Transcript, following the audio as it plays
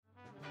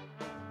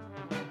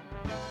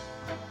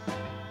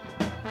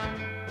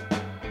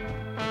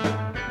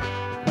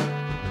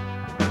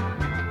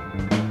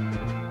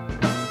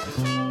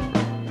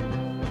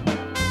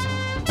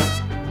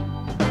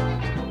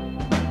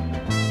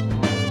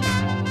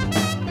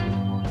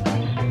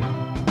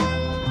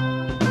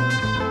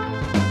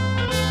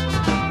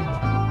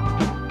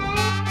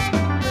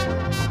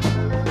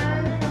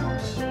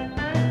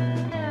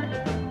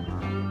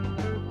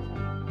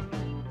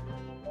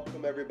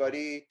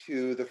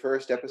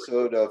first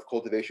episode of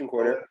Cultivation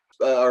Corner,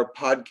 our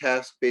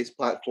podcast-based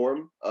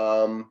platform.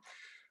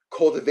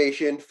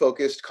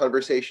 Cultivation-focused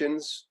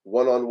conversations,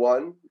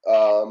 one-on-one,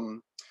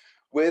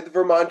 with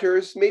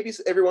Vermonters, maybe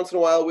every once in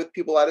a while with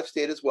people out of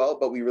state as well,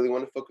 but we really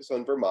want to focus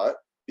on Vermont,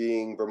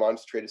 being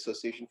Vermont's trade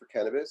association for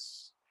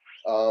cannabis.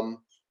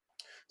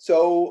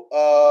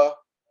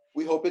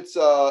 We hope it's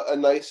a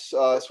nice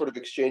sort of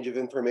exchange of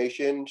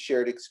information,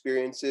 shared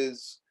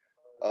experiences,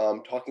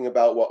 talking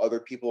about what other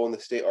people in the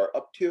state are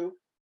up to.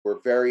 We're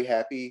very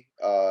happy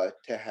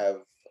to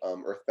have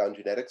Earthbound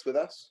Genetics with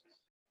us.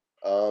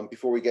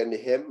 Before we get into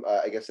him,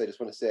 I guess I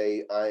just want to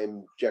say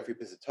I'm Jeffrey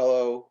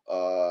Pizzatello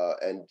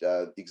and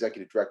the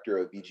executive director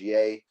of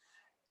VGA,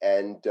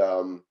 and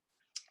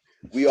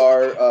we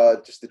are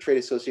just the trade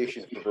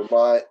association for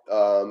Vermont.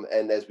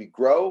 And as we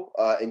grow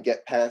and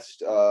get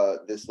past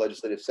this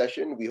legislative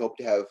session, we hope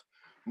to have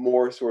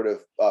more sort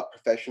of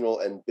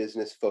professional and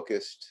business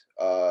focused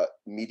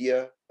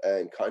media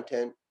and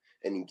content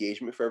and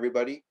engagement for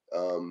everybody.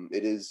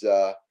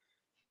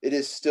 It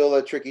is still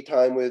a tricky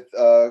time with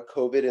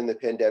COVID and the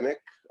pandemic.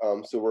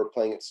 So we're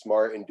playing it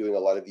smart and doing a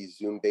lot of these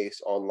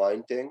Zoom-based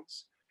online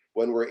things.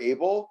 When we're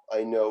able,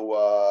 I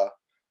know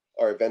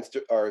our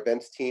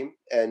events team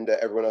and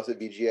everyone else at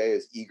VGA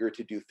is eager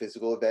to do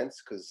physical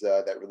events because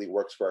that really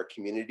works for our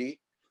community.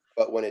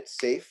 But when it's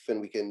safe and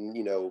we can,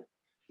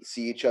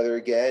 see each other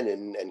again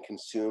and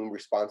consume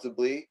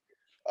responsibly,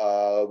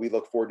 we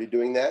look forward to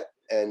doing that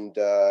and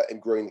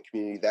growing the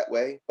community that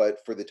way.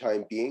 But for the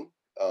time being,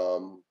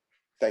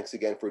 thanks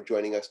again for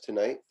joining us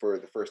tonight for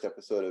the first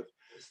episode of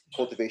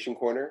Cultivation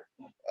Corner.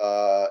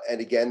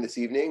 And again, this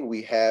evening,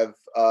 we have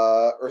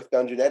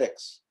Earthbound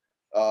Genetics.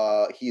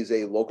 He is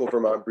a local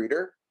Vermont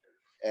breeder,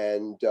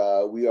 and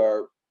we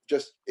are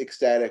just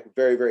ecstatic,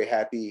 very, very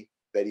happy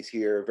that he's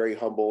here, very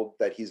humbled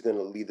that he's going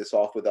to lead this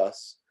off with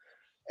us.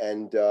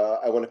 And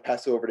I want to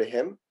pass over to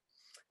him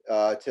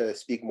to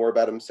speak more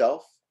about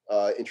himself,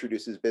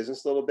 introduce his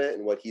business a little bit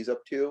and what he's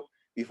up to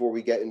before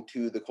we get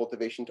into the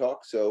cultivation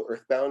talk. So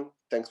Earthbound,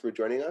 thanks for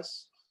joining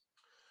us.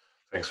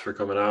 Thanks for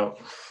coming out.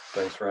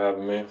 Thanks for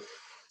having me.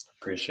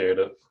 Appreciate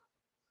it.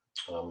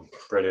 I'm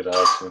ready to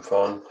have some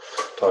fun,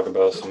 talk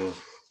about some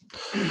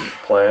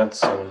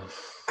plants and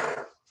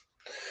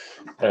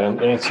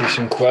answer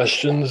some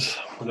questions,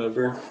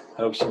 whatever.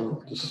 Have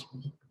some just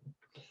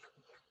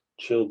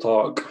chill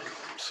talk.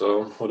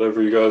 So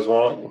whatever you guys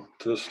want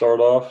to start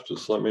off,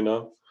 just let me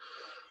know.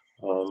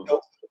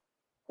 So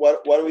why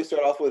don't we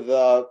start off with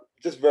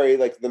just very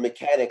like the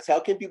mechanics? How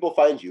can people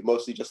find you?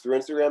 Mostly just through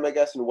Instagram, I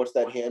guess. And what's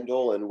that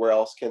handle? And where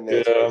else can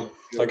they? Yeah,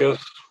 I guess.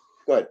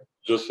 Go ahead.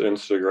 Just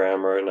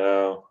Instagram right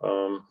now.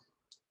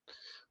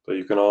 But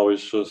you can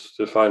always just,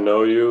 if I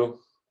know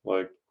you,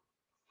 like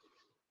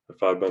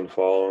if I've been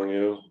following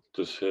you,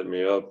 just hit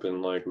me up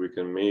and like we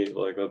can meet.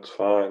 Like that's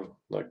fine.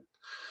 Like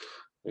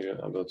yeah,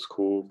 that's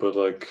cool. But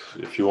like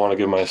if you want to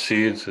get my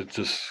seeds, it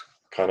just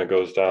kind of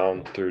goes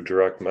down through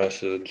direct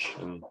message,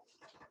 and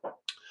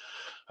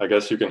I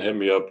guess you can hit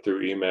me up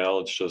through email.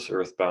 It's just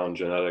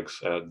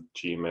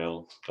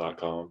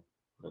earthboundgenetics@gmail.com.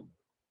 And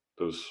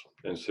those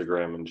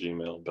Instagram and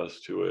Gmail,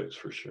 best two ways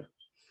for sure.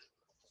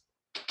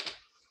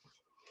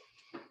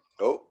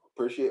 Oh,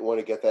 appreciate. Want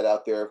to get that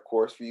out there, of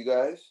course, for you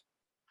guys.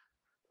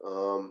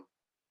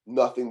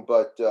 Nothing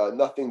but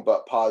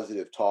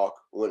positive talk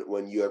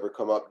when you ever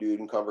come up, dude,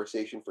 in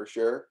conversation for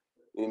sure.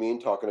 You know what I mean?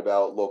 Talking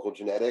about local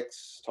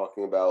genetics,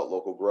 talking about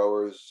local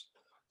growers.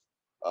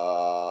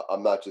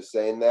 I'm not just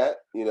saying that,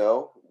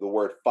 the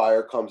word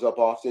fire comes up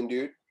often,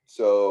 dude.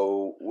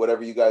 So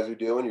whatever you guys are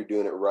doing, you're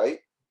doing it right.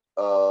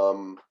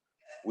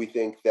 We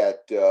think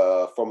that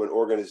from an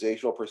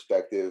organizational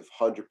perspective,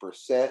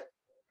 100%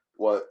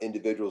 want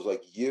individuals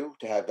like you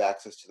to have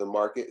access to the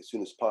market as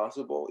soon as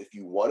possible. If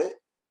you want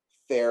it,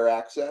 fair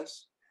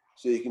access,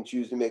 so you can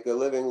choose to make a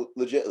living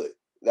legitly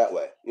that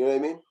way. You know what I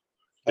mean?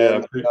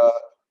 Yeah.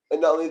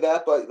 And not only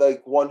that, but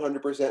like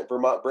 100%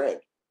 Vermont brand.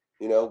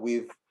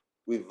 We've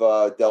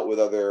dealt with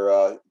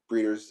other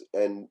breeders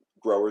and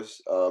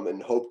growers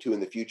and hope to in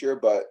the future,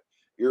 but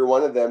you're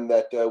one of them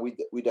that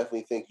we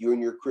definitely think you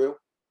and your crew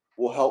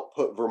will help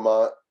put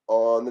Vermont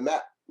on the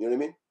map. You know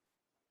what I mean?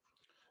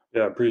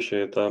 Yeah, I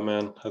appreciate that,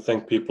 man. I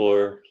think people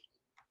are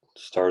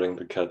starting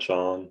to catch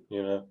on,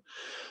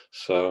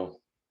 so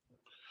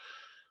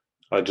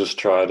I'm just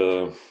trying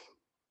to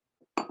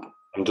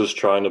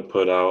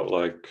put out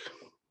like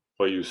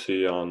what you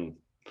see on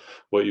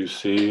like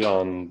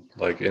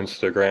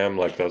Instagram,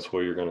 like that's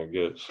what you're gonna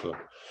get. So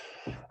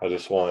I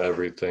just want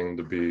everything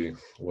to be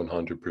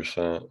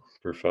 100%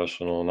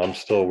 professional, and I'm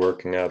still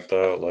working at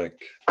that. Like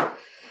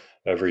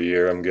every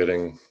year I'm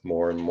getting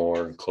more and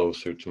more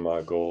closer to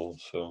my goal,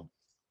 so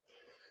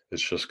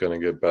it's just going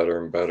to get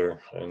better and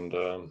better. And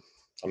I'm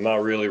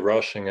not really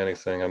rushing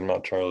anything. I'm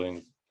not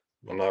really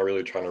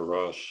trying to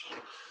rush.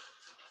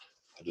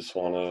 I just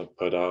want to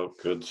put out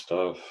good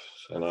stuff,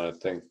 and I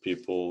think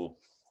people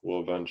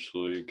will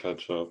eventually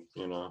catch up,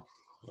 and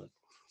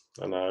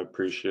I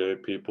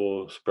appreciate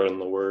people spreading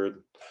the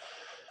word.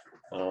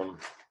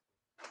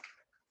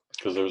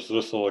 because there's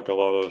just like a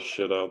lot of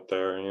shit out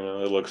there. You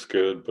know, it looks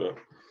good, but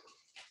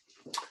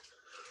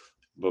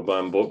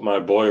my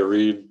boy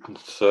Reed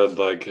said,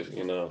 like,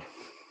 you know,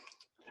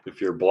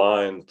 if you're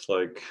blind, it's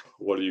like,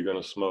 what are you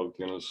gonna smoke?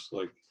 You know, it's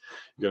like,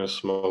 you're gonna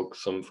smoke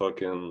some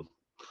fucking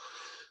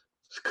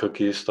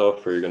cookie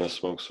stuff, or you're gonna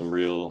smoke some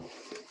real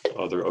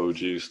other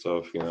OG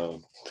stuff. You know,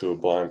 to a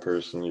blind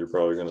person, you're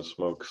probably gonna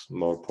smoke some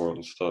more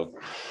important stuff.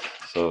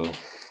 So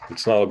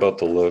it's not about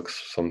the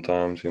looks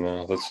sometimes, you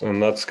know.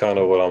 That's kind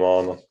of what I'm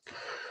on.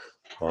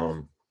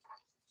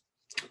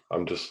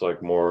 I'm just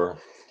like more,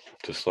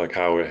 just like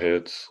how it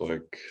hits,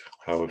 like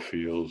how it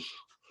feels.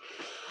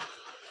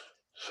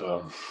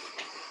 So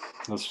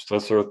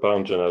that's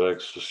Earthbound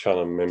Genetics, just kind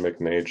of mimic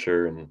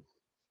nature, and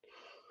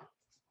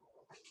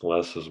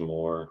less is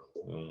more.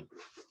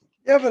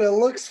 Yeah, but it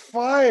looks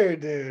fire,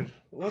 dude.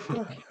 What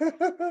the?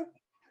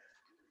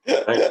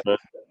 Thanks, man.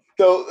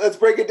 So let's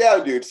break it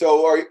down, dude.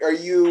 So are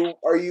you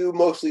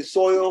mostly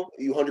soil?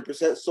 Are you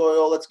 100%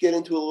 soil? Let's get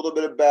into a little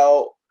bit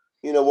about,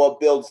 you know,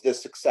 what builds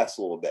this success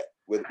a little bit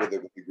with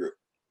the group.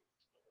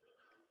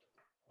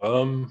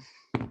 I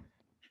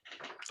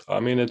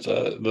mean, it's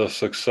the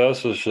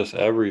success is just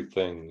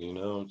everything, you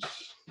know.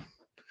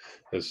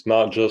 It's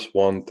not just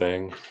one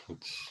thing.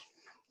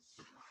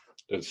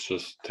 It's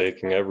just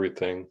taking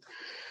everything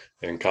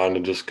and kind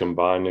of just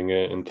combining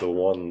it into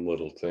one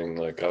little thing.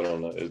 Like, I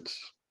don't know.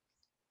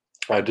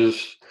 I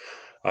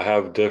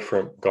have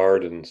different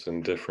gardens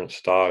and different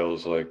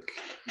styles. Like,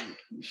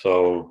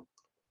 so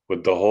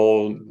with the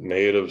whole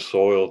native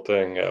soil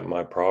thing at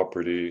my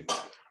property,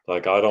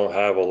 like, I don't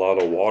have a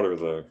lot of water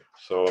there.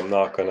 So I'm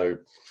not going to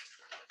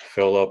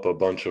fill up a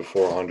bunch of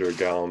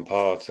 400-gallon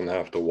pots and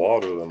have to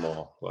water them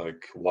all.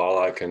 Like, while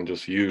I can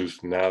just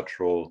use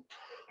natural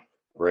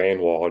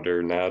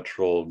rainwater,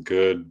 natural,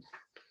 good,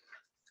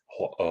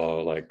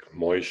 like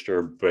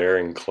moisture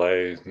bearing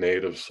clay,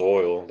 native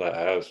soil that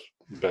has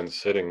been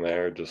sitting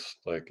there just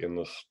like in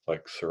this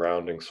like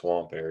surrounding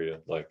swamp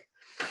area. Like,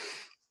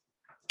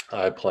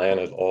 I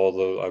planted all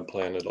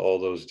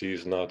those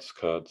D's nuts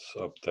cuts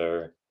up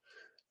there,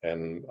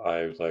 and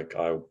I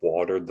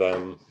watered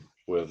them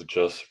with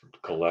just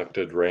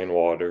collected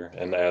rainwater.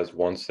 And I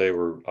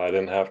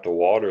didn't have to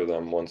water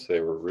them once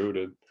they were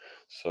rooted.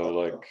 So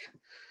like,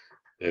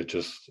 it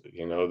just,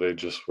 you know, they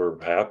just were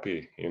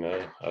happy, you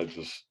know. I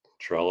just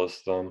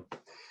trellised them,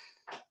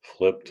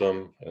 flipped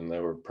them, and they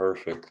were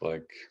perfect.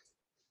 Like,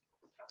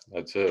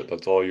 that's it.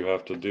 That's all you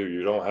have to do.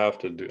 You don't have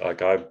to do,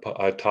 like,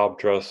 I top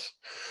dress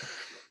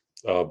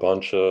a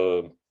bunch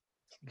of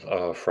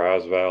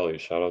Fraz Valley.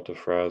 Shout out to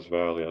Fraz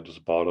Valley. I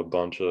just bought a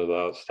bunch of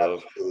that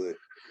stuff. Absolutely.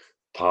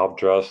 Top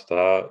dress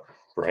that,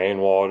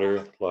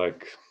 rainwater,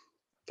 like,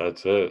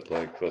 that's it.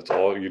 Like, that's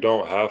all. You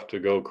don't have to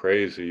go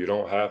crazy. You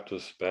don't have to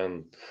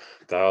spend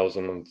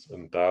thousands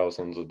and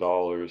thousands of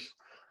dollars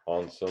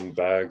on some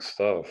bag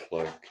stuff.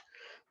 Like,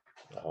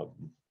 uh,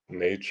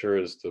 nature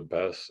is the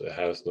best. It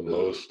has the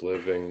most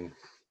living.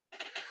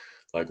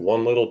 Like,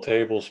 one little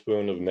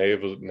tablespoon of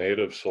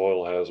native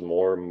soil has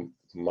more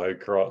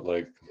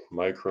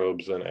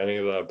microbes than any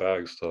of that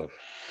bag stuff.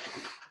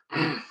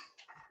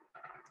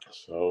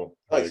 So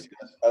Nice.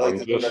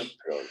 like,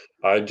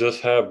 I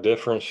just have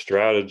different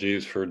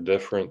strategies for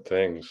different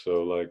things.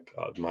 So like,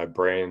 my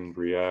brain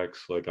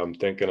reacts, like, I'm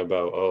thinking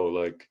about, oh,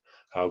 like,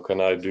 how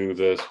can I do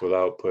this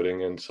without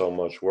putting in so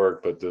much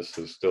work, but this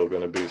is still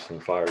going to be some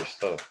fire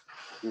stuff.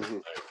 Mm-hmm.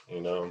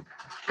 You know.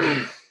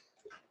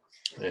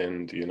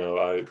 And you know,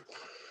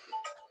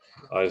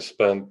 I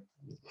spent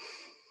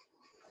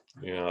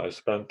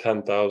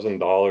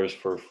 $10,000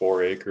 for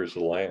 4 acres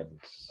of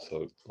land.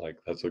 So like,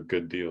 that's a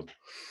good deal.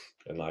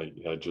 And I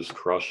just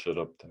crushed it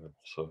up there.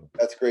 So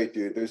That's great,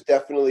 dude. There's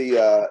definitely,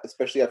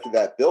 especially after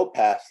that bill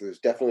passed, there's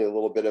definitely a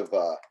little bit of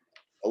a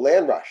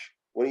land rush.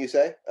 What do you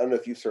say? I don't know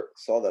if you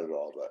saw that at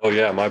all, but oh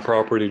yeah, my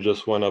property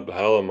just went up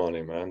hella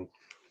money, man.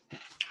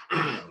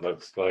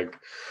 That's like,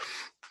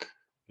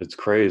 it's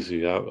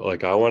crazy. I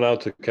went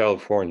out to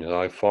California.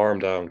 I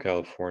farmed out in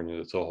California.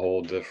 It's a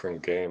whole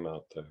different game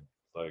out there.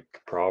 Like,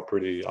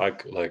 property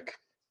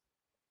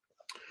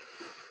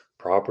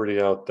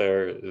out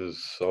there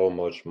is so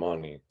much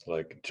money.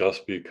 Like,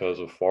 just because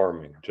of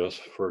farming,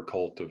 just for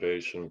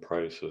cultivation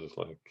prices,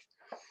 like,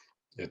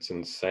 it's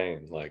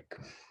insane. Like,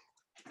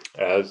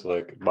 as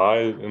like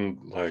my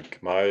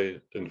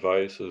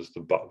advice is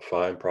to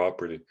find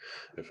property.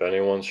 If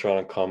anyone's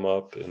trying to come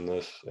up in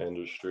this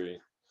industry,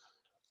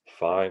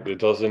 find, it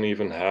doesn't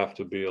even have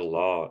to be a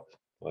lot.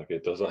 Like,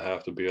 it doesn't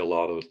have to be a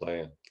lot of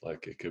land.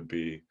 Like, it could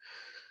be,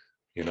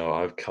 you know,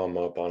 I've come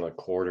up on a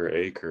quarter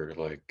acre.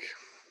 Like,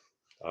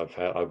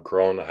 I've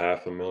grown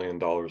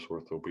 $500,000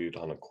 worth of weed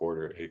on a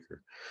quarter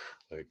acre,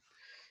 like,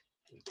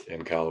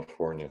 in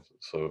California.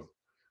 So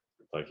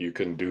like, you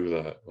can do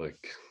that.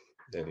 Like,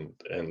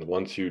 and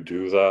once you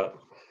do that,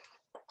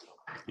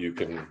 you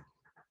can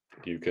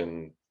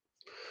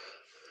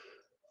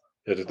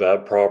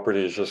that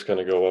property is just going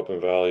to go up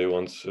in value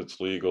once it's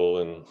legal,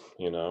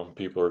 and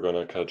people are going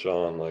to catch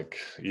on. Like,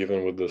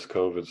 even with this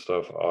COVID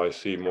stuff, I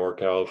see more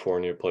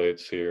California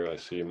plates here. I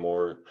see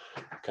more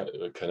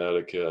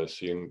Connecticut. I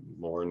see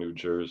more New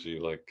Jersey.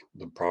 Like,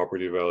 the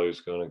property value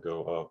is going to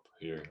go up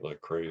here like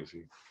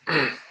crazy.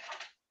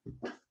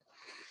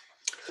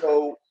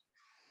 So,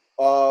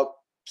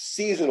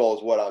 seasonal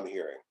is what I'm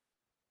hearing.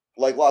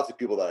 Like lots of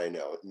people that I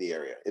know in the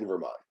area in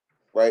Vermont,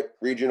 right?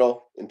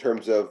 Regional in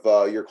terms of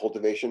your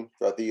cultivation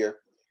throughout the year.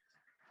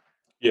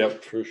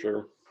 Yep, for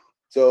sure.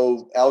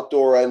 So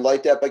outdoor and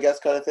light dep, I guess,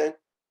 kind of thing,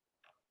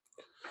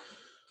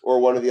 or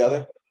one or the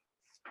other.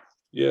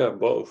 Yeah,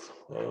 both.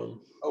 Oh,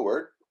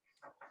 word.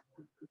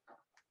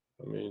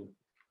 I mean,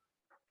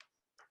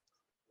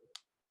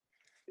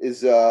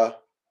 Is I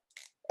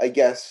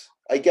guess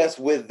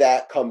with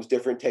that comes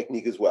different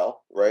technique as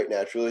well, right?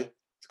 Naturally,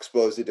 it's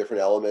exposed to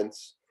different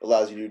elements,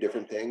 allows you to do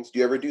different things. Do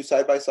you ever do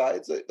side by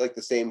sides, like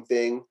the same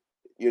thing?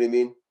 You know what I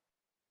mean?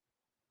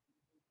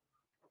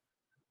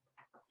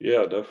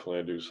 yeah, definitely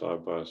I do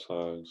side by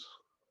sides.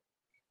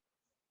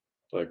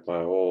 Like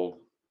my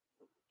whole,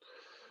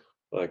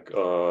 I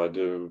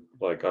do,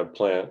 like, I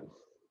plant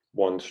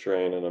one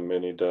strain in a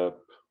mini dep,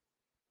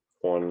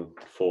 one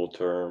full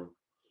term.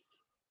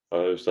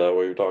 Is that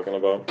what you're talking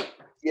about?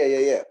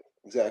 Yeah.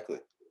 Exactly.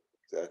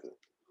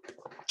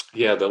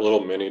 Yeah, that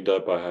little mini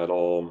dep, I had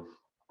all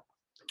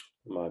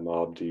my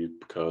Mob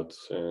Deep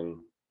cuts in,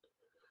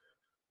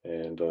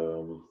 and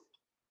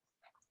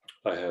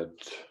I had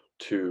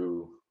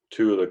two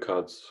of the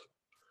cuts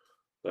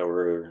that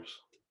were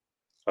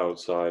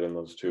outside in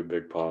those two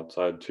big pots.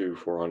 I had two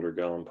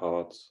 400-gallon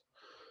pots,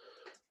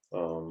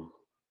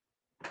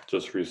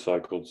 just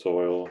recycled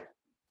soil,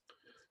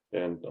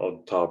 and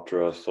top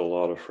dressed a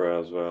lot of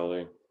Fraz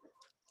Valley,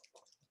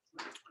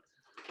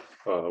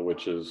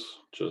 which is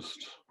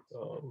just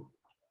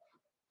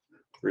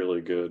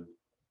really good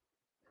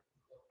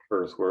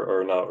earthworm,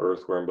 or not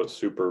earthworm, but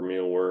super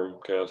mealworm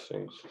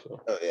castings.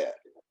 So. Oh yeah,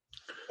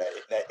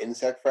 that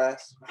insect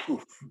frass.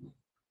 Oof.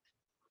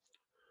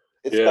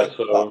 It's Yeah,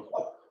 spicy tough.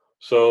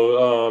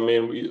 so I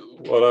mean,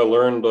 what I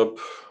learned up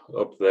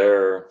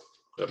there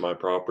at my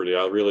property,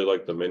 I really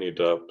like the mini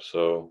dep.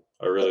 So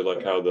I really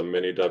like how the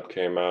mini dep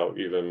came out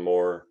even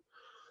more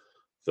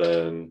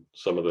than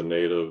some of the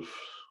native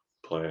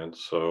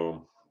plants.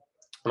 So,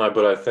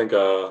 but I think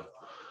that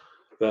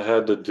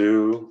had to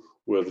do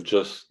with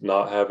just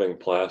not having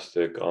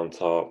plastic on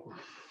top.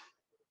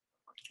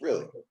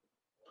 Really?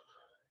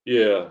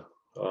 Yeah,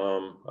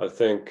 I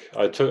think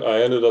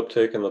I ended up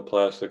taking the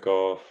plastic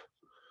off.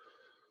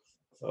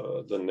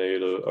 The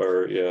natives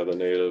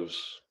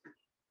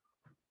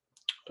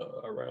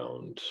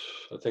around,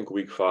 I think,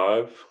 week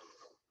 5.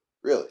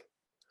 Really?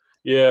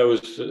 Yeah, it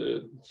was.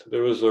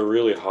 There was a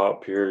really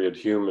hot period,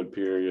 humid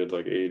period,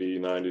 like 80,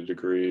 90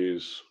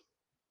 degrees,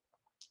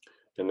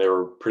 and they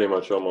were pretty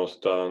much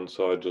almost done.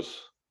 So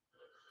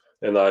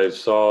I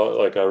saw,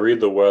 like, I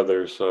read the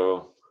weather,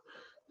 so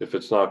if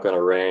it's not going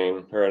to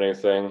rain or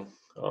anything,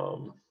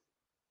 um,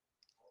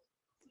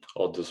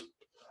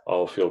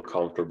 I'll feel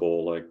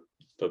comfortable, like,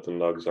 that the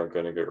nugs aren't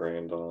going to get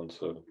rained on.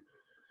 So,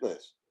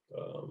 Nice.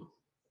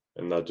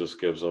 and that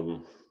just gives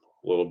them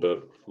a little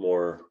bit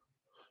more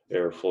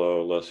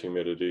airflow, less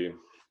humidity.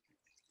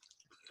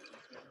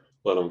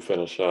 Let them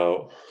finish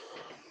out.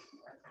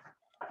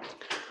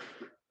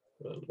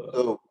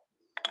 And,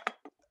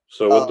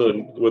 So,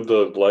 with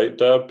the light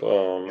dep,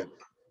 I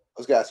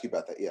was gonna ask you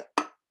about that. Yeah.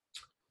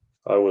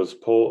 I would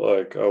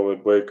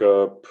wake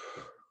up,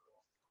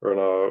 or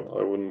no,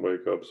 I wouldn't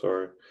wake up.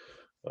 Sorry.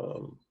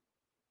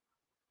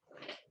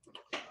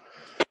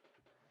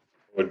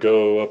 I'd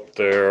go up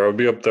there. I'd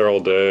be up there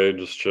all day,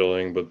 just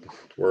chilling, but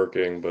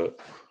working. But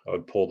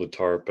I'd pull the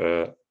tarp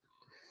at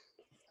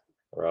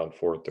around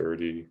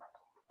 4:30,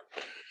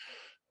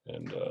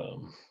 and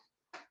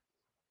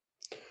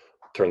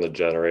turn the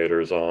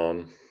generators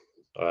on.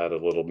 I had a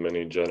little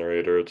mini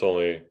generator. It's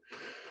only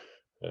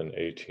an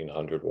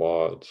 1800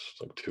 watts,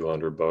 like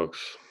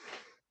 $200.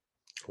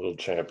 Little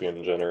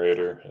Champion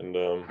generator, and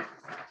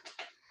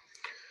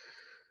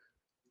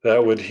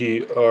that would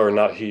heat, or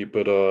not heat,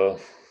 but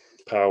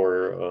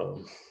power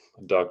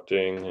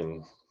ducting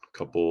and a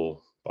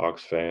couple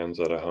box fans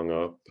that I hung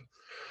up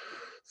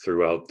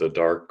throughout the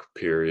dark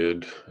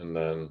period, and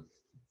then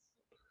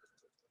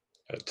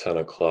at 10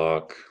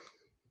 o'clock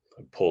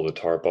I'd pull the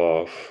tarp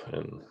off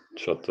and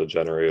shut the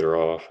generator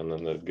off, and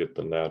then they'd get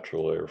the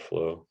natural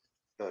airflow.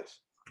 Nice.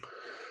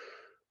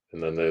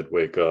 And then they'd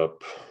wake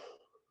up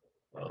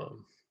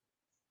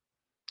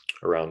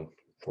around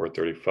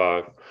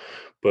 4:35.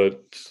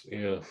 But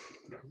yeah,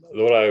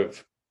 what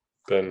I've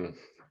been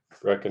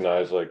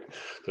recognized, like,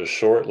 the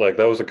short, like,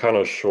 that was a kind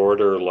of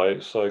shorter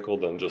light cycle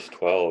than just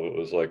 12. It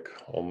was like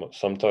almost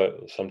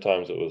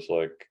sometimes it was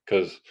like,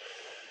 because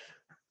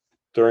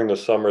during the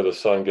summer the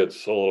sun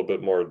gets a little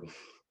bit more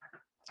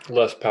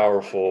less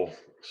powerful,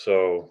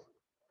 so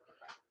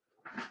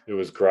it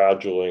was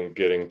gradually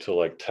getting to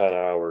like 10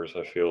 hours,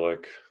 I feel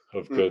like,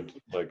 of good,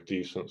 like,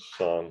 decent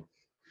sun.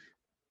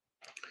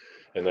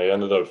 and they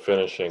ended up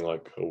finishing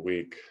like a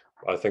week.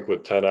 I think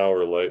with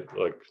 10-hour light,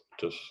 like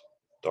just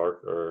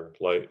dark or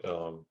light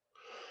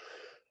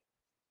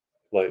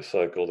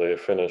cycle, they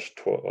finished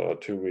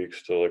 2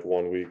 weeks to like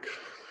 1 week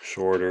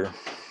shorter.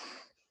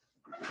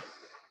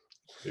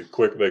 They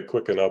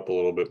quicken up a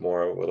little bit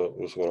more.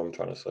 Was what I'm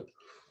trying to say.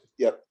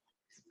 Yep.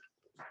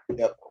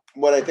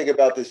 When I think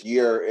about this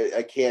year,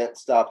 I can't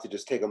stop to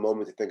just take a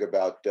moment to think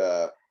about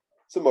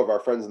some of our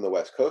friends in the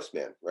West Coast,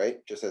 man.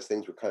 Right, just as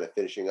things were kind of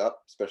finishing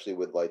up, especially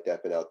with Light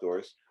Dep and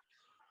Outdoors.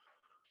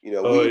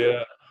 Oh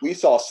yeah, We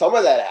saw some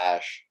of that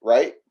ash,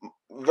 right?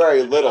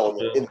 Very little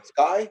in the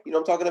sky. You know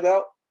what I'm talking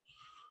about?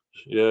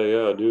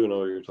 yeah. I do know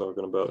what you're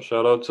talking about.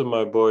 Shout out to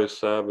my boy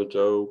Savage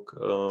Oak.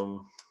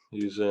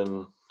 He's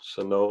in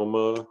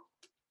Sonoma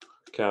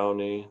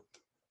County,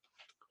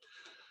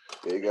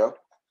 There you go.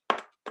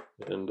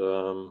 and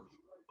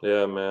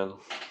yeah, man.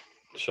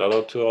 Shout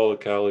out to all the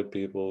Cali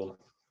people.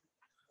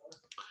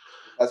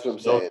 That's what I'm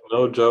saying.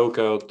 No joke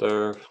out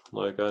there.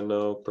 Like I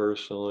know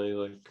personally,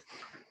 like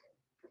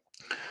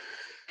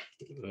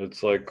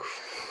it's like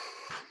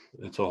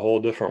it's a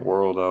whole different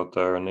world out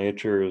there.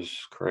 Nature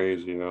is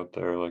crazy out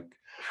there. Like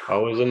I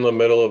was in the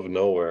middle of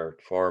nowhere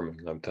farming.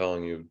 I'm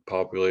telling you,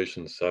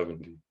 population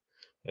 70,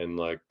 and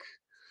like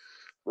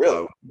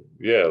Really?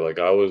 yeah, like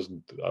I was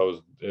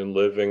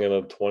living in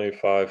a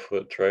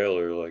 25-foot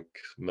trailer, like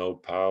no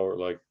power,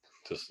 like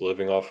just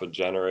living off a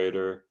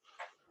generator.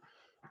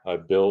 I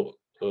built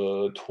This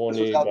was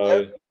 20 out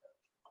there. by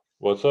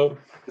what's up?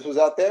 This was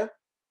out there.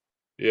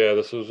 Yeah,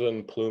 this was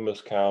in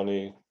Plumas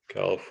County,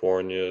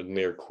 California,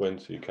 near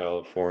Quincy,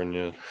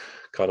 California,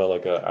 kind of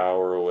like an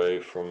hour away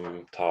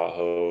from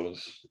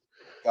Tahoe's,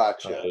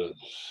 Gotcha.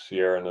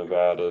 Sierra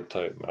Nevada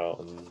type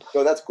mountains.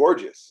 So that's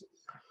gorgeous.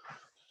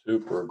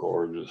 Super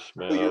gorgeous,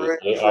 man. So you were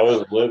I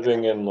was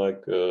living in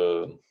like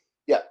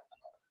yeah.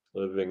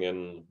 living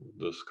in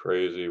this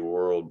crazy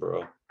world,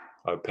 bro.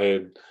 I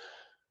paid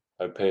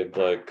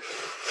like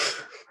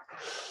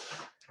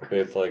I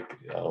paid like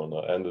I don't know,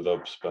 ended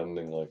up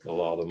spending like a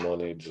lot of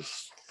money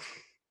just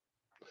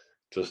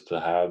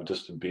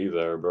to be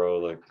there, bro.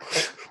 Like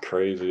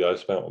crazy. I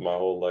spent my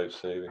whole life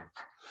savings.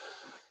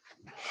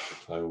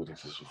 I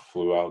just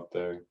flew out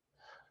there.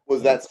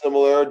 Was that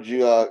similar? Did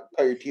you cut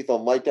your teeth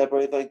on Light Dep or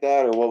anything like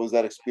that, or what was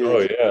that Oh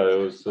experience? yeah, it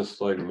was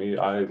just like me.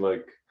 I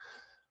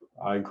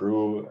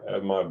grew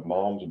at my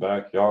mom's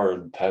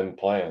backyard 10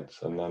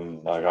 plants, and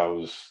then like I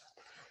was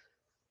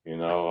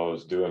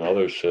doing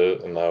other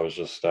shit, and I was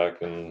just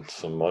stacking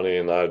some money,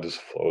 and I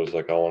was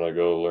like, I want to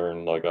go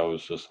learn. Like I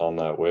was just on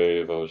that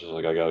wave. I was just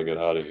like, I gotta get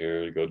out of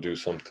here to go do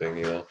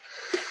something.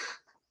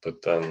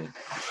 But then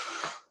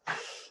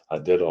I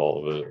did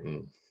all of it,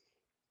 and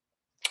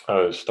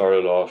I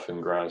started off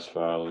in Grass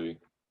Valley.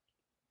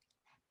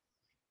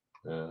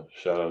 Yeah,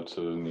 shout out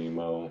to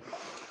Nemo,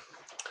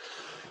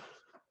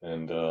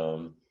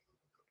 and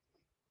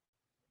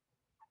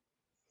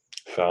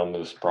found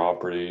this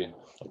property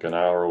like an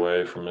hour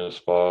away from his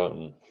spot,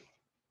 and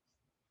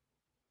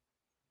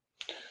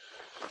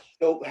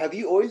So have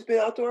you always been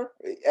outdoor?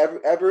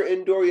 Ever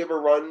indoor? You ever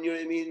run, you know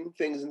what I mean?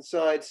 Things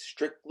inside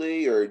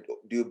strictly, or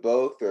do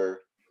both,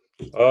 or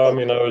I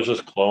mean, I was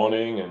just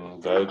cloning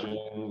and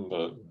vegging,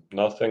 but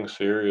nothing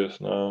serious.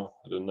 No,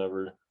 I didn't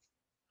ever.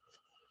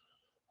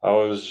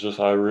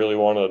 I really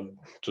wanted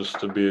just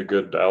to be a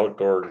good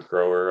outdoor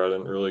grower. I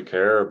didn't really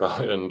care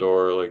about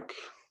indoor. Like,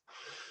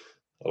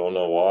 I don't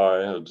know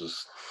why.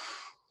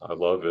 I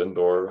love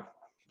indoor,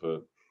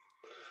 but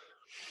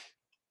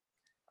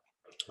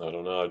I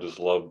don't know. I just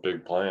love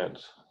big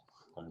plants.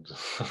 I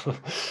just,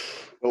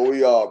 don't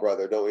we all,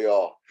 brother? Don't we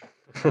all?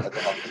 That's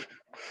awesome.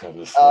 I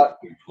just love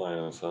big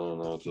plants. I don't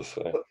know what to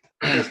say.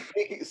 So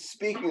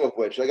speaking of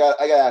which, I got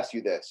to ask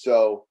you this.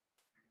 So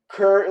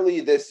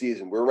currently this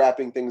season, we're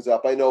wrapping things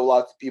up. I know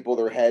lots of people,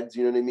 their heads,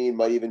 you know what I mean,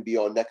 might even be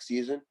on next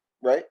season,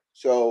 right?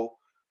 So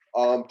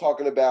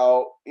talking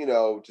about,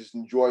 just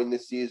enjoying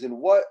this season.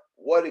 What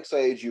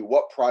excited you?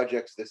 What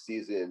projects this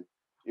season?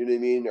 You know what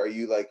I mean? Are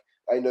you like,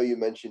 I know you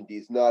mentioned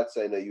D's Nuts.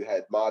 I know you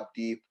had Mob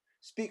Deep.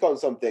 Speak on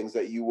some things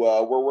that you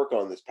were working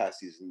on this past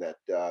season that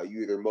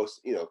you either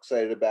most,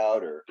 excited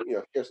about, or,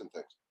 share some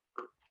things.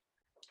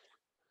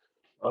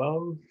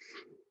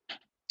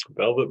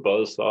 Velvet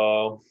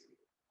Buzzsaw,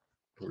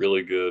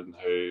 really good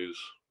haze.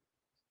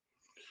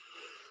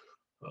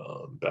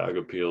 Bag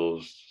of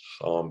peels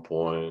on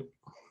point.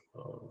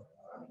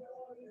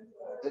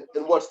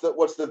 And what's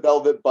the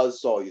Velvet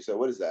Buzzsaw you said?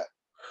 What is that?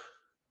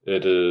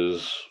 It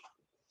is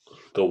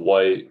the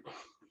white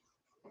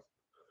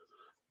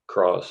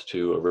cross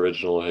to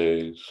original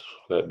haze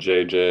that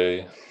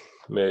JJ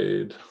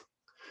made.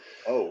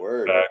 Oh,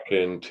 word. Back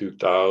in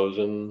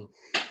 2000,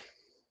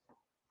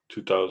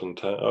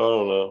 2010. I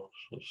don't know.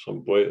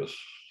 Some way.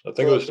 I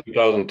think it was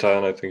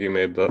 2010. I think he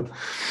made that.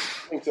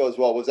 I think so as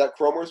well. Was that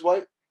Cromer's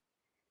white?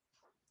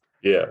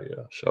 Yeah.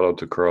 Shout out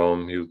to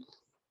Chrome.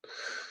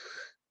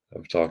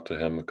 I've talked to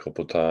him a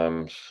couple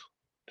times.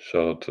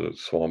 Shout out to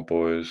Swamp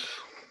Boys.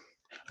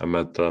 I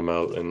met them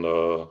out in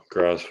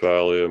Grass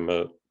Valley.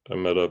 I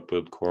met up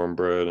with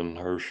Cornbread and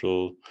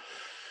Herschel.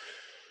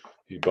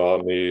 He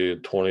bought me a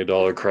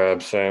 $20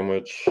 crab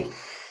sandwich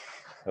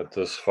at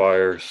this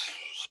fire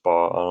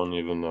spot. I don't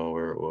even know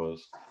where it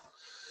was.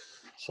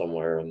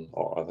 Somewhere in,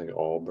 I think,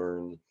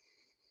 Auburn.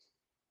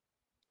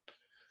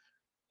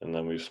 And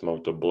then we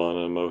smoked a blunt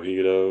and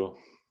mojito.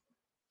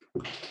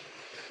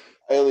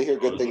 I only hear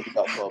good things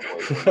about Swamp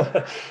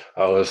Boys.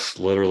 I was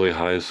literally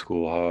high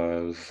school high.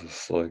 I was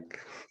just like,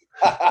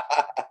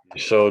 he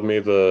showed me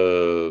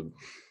the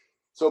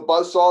So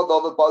Buzzsaw,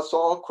 Velvet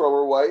Buzzsaw,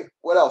 Cromer White.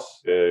 What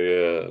else?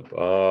 yeah.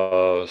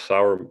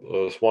 Sour.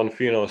 This one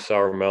Fino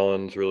sour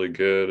melon's really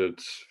good.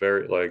 It's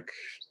very like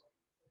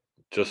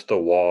just a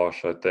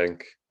wash. I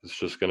think it's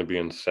just gonna be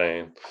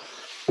insane.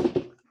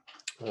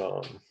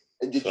 And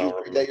did you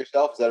Sour. create that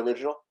yourself? Is that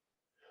original?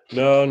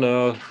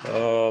 No.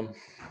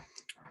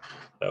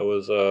 That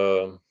was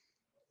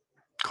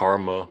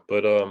Karma,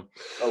 but Oh,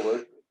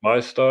 word. my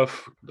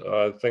stuff.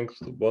 I think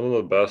one of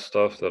the best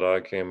stuff that I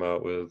came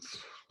out with,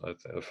 I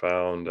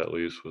found at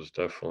least, was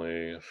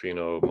definitely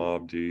Fino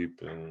Mob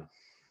Deep, and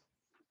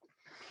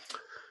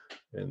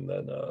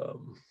then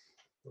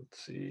let's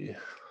see,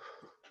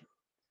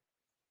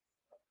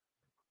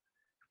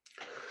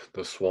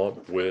 the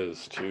Swamp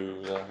Whiz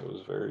too. That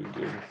was very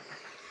good.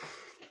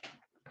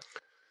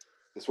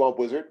 The Swamp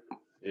Wizard.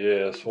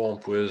 Yeah,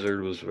 Swamp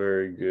Wizard was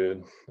very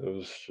good. It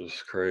was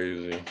just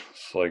crazy.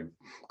 It's like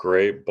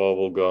grape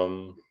bubble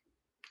gum,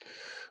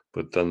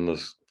 but then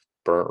this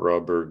burnt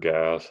rubber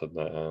gas at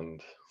the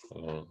end.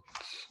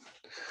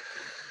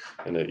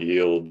 And it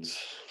yields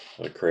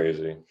like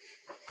crazy.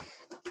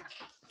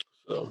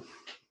 So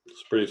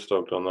it's pretty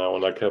stoked on that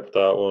one. I kept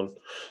that one.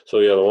 So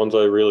yeah, the ones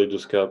I really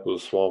just kept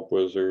was Swamp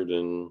Wizard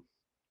and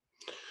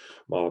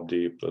Mob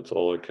Deep. That's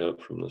all I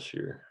kept from this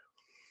year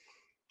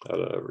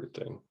out of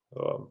everything,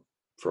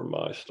 from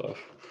my stuff.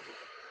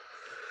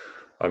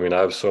 I mean, I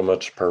have so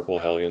much purple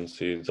Hellion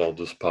seeds. I'll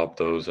just pop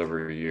those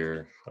every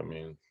year. I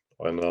mean,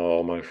 I know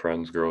all my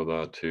friends grow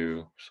that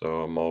too.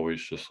 So I'm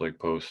always just like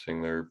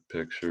posting their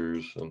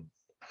pictures, and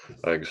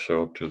I can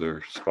show up to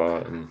their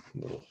spot and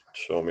they'll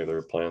show me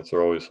their plants.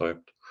 They're always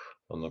hyped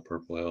on the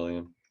purple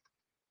Hellion.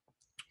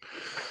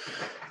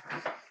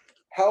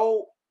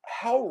 How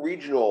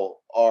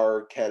regional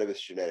are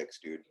cannabis genetics,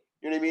 dude?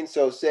 You know what I mean?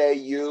 So say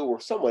you or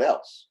someone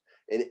else,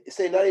 and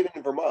say not even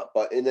in Vermont,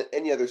 but in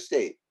any other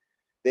state,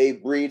 they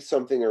breed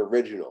something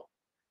original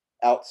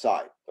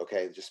outside.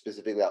 Okay, just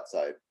specifically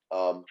outside,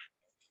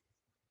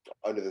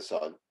 under the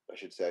sun, I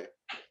should say.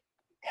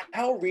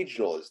 How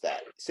regional is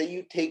that? Say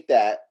you take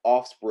that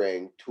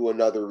offspring to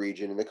another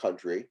region in the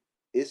country.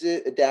 Is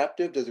it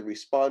adaptive? Does it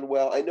respond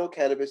well? I know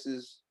cannabis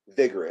is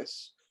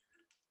vigorous,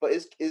 but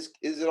is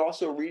it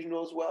also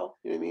regional as well?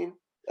 You know what I mean?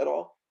 At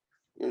all?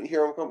 You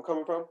hear where I'm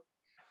coming from?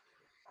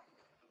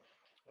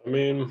 I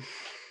mean,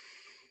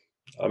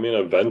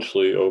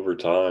 eventually over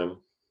time.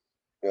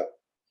 Yeah.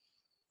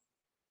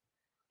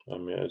 I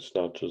mean, it's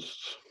not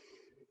just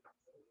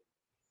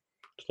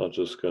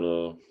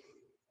gonna.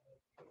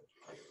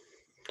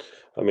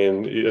 I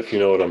mean, if you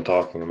know what I'm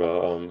talking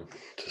about,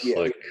 just Yeah.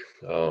 like,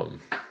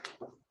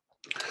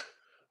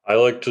 I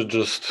like to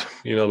just,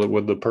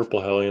 with the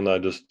purple Hellion, I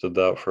just did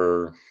that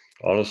for,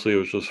 honestly, it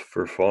was just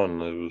for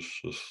fun. It was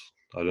just,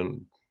 I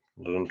didn't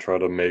try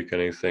to make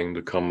anything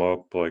to come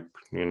up, like,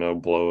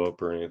 blow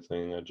up or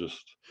anything.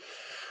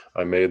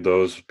 I made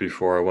those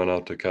before I went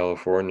out to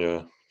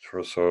California.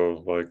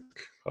 So like,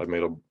 I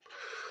made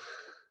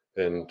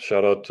and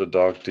shout out to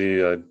Doc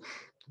D. I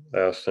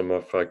asked him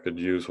if I could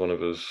use one of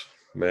his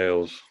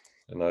males,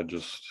 and it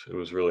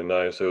was really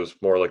nice. It was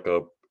more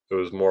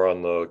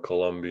on the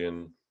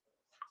Colombian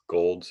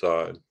gold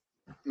side.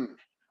 Mm.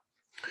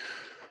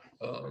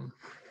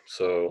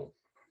 So,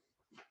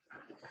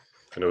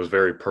 and it was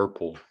very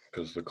purple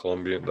because the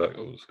Colombian,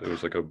 it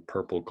was like a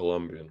purple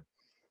Colombian.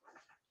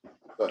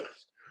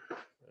 Nice.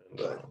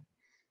 And,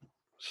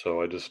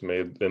 so I just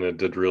made, and it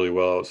did really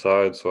well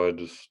outside. So I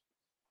just,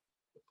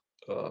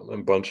 a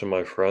bunch of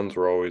my friends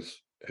were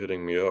always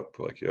hitting me up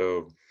like,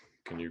 "Yo,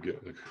 can you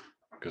get?"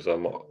 Because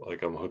I'm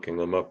hooking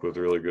them up with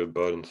really good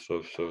bud and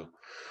stuff. So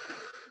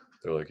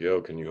they're like,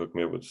 "Yo, can you hook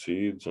me up with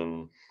seeds?"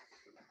 And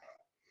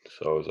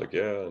so I was like,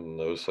 "Yeah."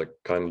 And I was like,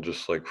 kind of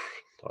just like,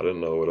 I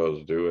didn't know what I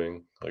was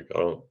doing. Like, I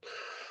don't.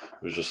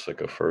 It was just like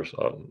a first.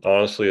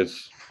 Honestly,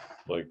 it's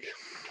like,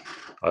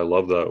 I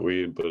love that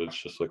weed, but it's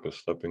just like a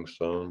stepping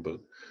stone. But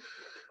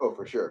Oh,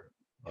 for sure.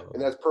 And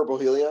um, that's purple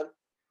helion.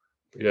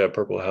 yeah,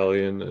 purple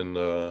Hellion, and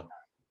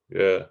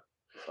yeah,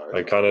 Sorry.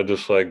 I kind of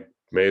just like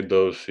made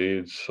those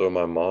seeds so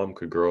my mom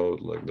could grow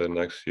like the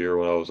next year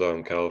when I was out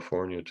in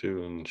California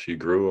too, and she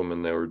grew them,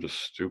 and they were just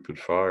stupid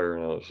fire.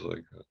 And I was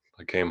like,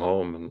 I came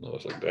home and I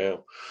was like, damn.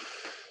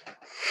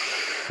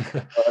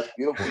 Oh, that's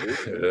beautiful, dude.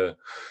 Yeah.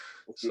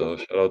 That's So beautiful.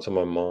 shout out to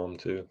my mom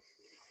too.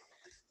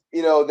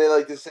 They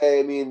like to say,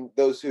 I mean,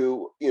 those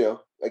who,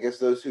 I guess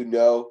those who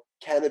know,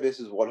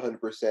 cannabis is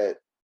 100%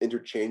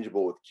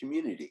 interchangeable with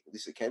community. At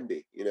least it can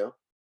be.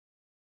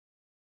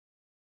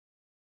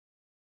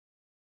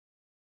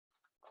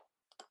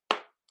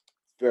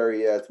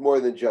 It's more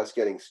than just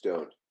getting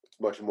stoned. It's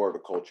much more of a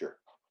culture.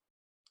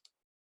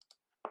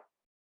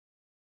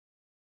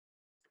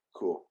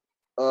 Cool.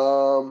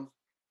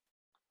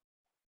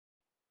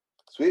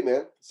 Sweet,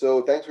 man.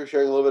 So thanks for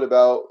sharing a little bit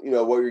about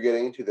what you're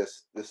getting into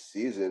this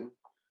season.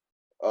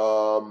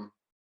 Um,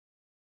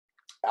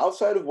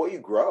 Outside of what you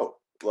grow,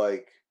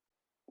 like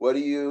what do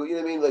you know what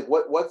I mean? Like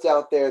what's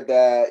out there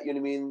that you know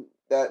what I mean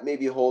that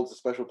maybe holds a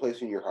special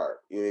place in your heart.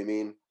 You know what I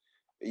mean?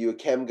 Are you a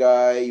chem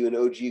guy? You an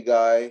OG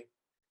guy?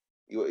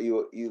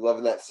 You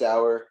loving that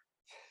sour?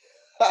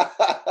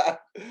 I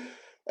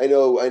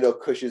know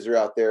cushes are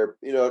out there.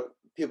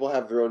 People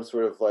have their own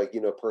sort of like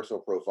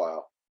personal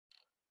profile.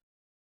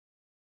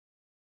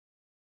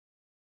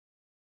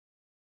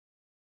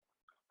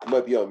 You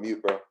might be on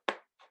mute, bro.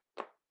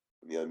 Let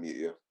me unmute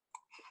you.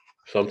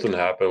 Something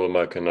happened with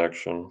my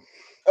connection.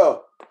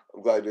 Oh,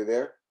 I'm glad you're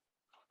there.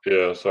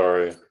 Yeah,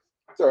 sorry.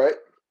 It's all right.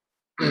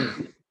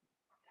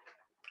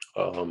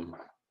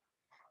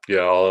 Yeah,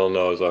 all I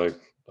know is I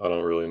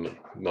don't really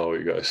know what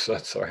you guys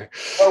said. Sorry.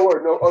 Oh,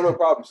 word, no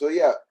problem. So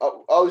yeah,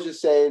 I was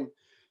just saying.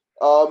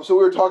 So we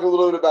were talking a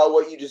little bit about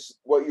what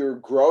you're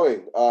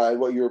growing and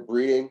what you're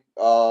breeding,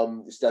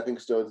 stepping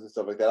stones and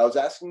stuff like that. I was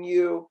asking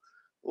you,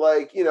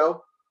 like,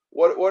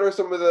 what are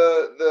some of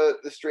the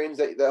strains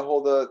that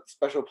hold a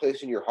special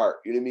place in your heart?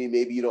 You know what I mean?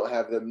 Maybe you don't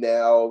have them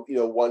now.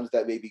 Ones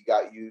that maybe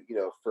got you,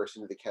 first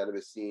into the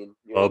cannabis scene.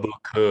 Bubba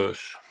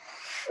Kush.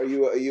 Are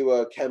you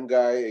a chem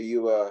guy? Are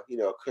you a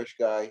Kush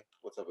guy?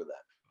 What's up with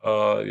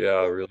that? Yeah,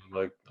 I really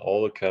like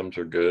all the chems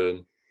are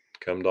good.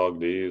 Chem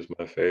Dog D is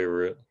my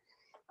favorite.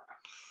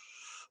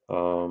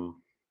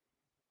 Um,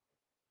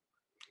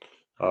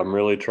 I'm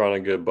really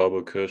trying to get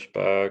Bubba Kush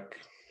back.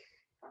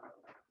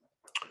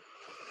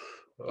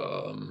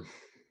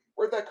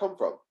 Where'd that come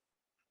from?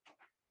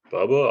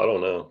 Bubba? I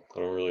don't know. I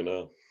don't really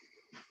know.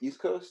 East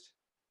Coast?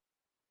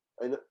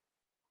 I know.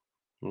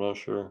 I'm not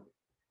sure.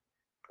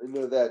 I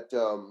know that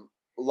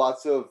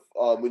lots of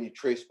when you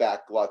trace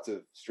back lots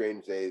of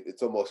strains,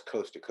 it's almost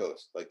coast to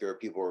coast. Like there are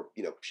people who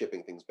are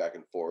shipping things back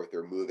and forth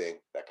or moving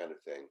that kind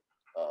of thing.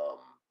 Um,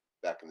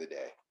 Back in the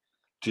day.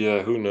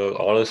 Yeah, who knows?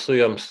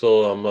 Honestly, I'm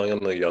like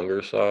on the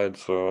younger side,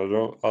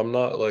 so I don't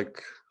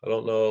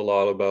know a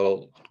lot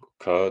about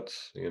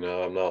cuts,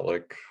 I'm not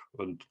like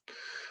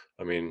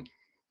I mean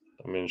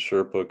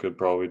Sherpa could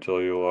probably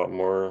tell you a lot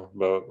more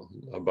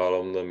about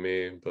them than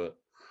me, but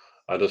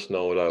I just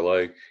know what I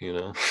like.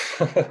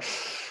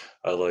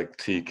 I like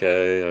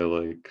TK, I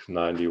like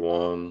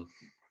 91,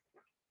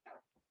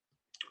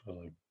 I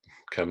like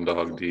Chem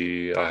Dog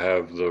D. I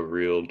have the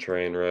real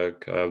train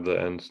wreck. I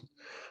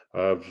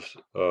have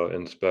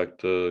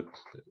Inspector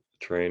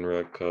train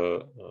wreck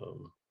cut.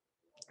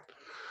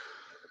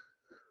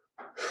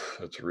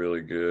 That's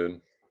really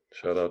good.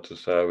 Shout out to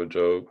Savage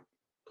Oak.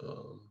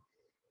 Um,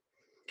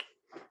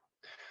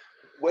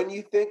 When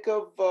you think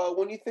of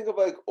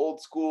like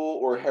old school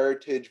or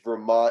heritage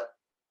Vermont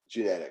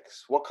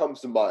genetics, what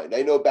comes to mind?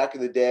 I know back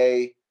in the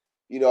day,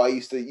 I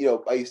used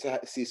to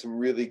see some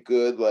really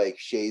good like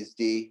Shays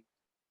D,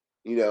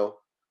 you know,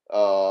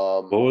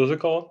 what um, was it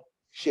called?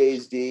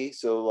 Shays D.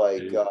 So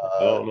like I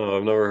don't know.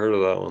 I've never heard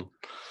of that one.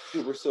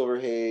 Super Silver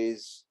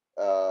Haze,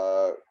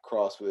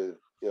 cross with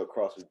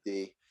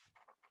D,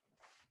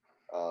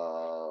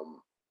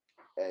 um,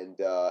 and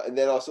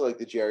then also like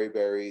the Jerry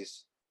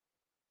Berries,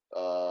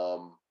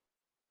 um,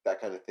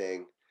 that kind of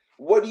thing.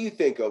 What do you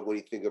think of when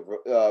you think of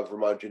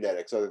Vermont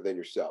genetics, other than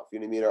yourself? You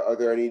know what I mean? Are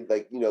there any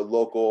like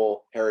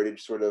local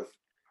heritage sort of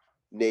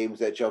names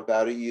that jump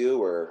out at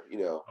you, or This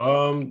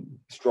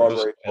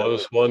Strawberry Mountain?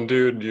 this one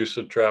dude used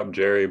to trap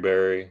Jerry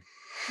Berry,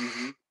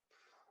 Hmm.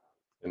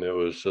 and it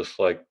was just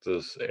like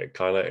this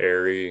kind of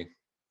airy,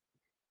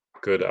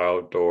 good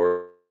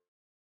outdoor.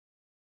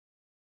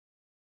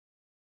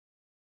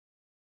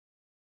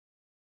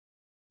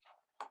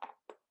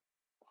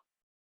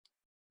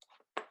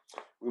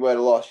 We might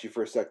have lost you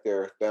for a sec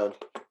there, Earthbound.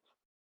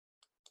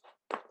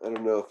 I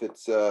don't know if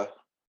it's. Can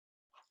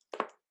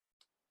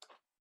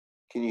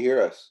you hear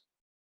us?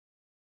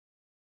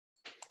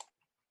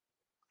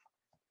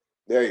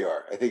 There you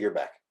are. I think you're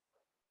back.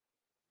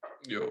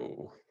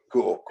 Yo.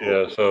 Cool.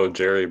 Yeah, so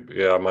Jerry,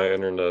 yeah, my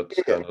internet's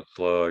Yeah. kind of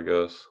slow, I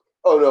guess.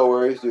 Oh, no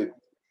worries, dude.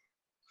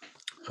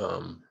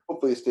 Um,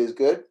 Hopefully it stays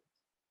good.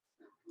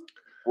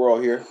 We're all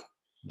here.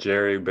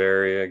 Jerry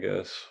Berry, I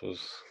guess, was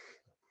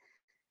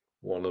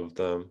one of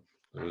them.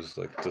 It was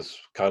like this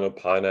kind of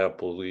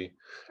pineapple-y,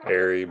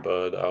 airy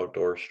bud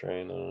outdoor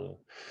strain. I don't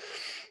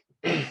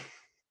know.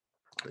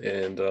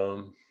 And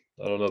I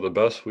don't know. The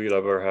best weed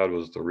I've ever had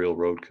was the real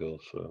roadkill.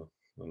 So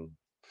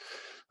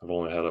I've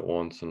only had it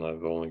once, and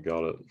I've only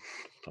got it.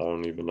 I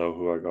don't even know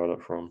who I got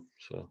it from.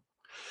 So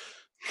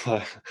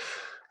I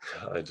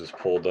just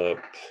pulled up.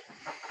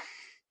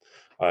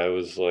 I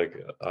was like,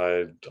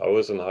 I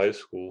was in high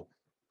school,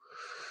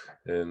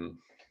 and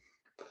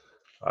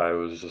I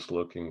was just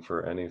looking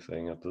for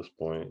anything at this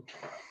point,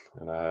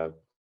 and I had.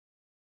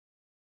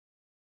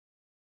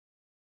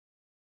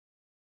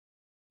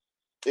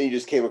 And you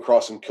just came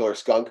across some killer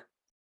skunk.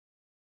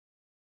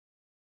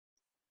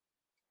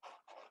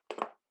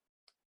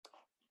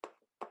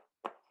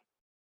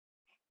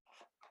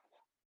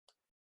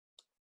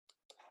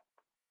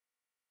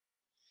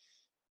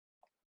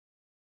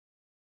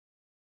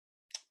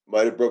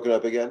 Might have broken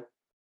up again.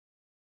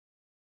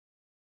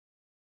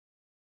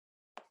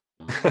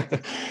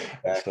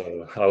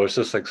 So I was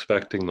just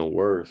expecting the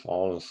worst,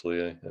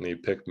 honestly, and he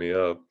picked me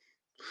up.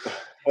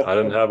 I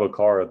didn't have a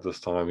car at this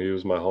time. He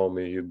was my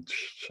homie. He'd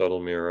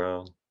shuttle me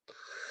around.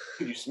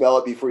 Could you smell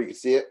it before you could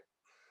see it?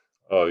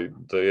 Oh,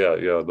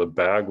 yeah. The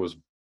bag was.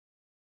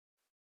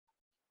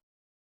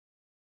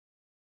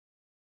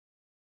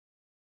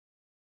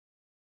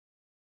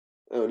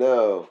 Oh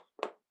no,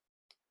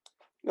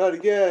 not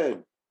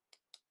again.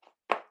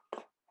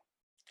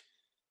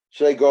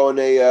 Should I go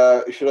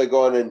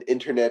on an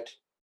internet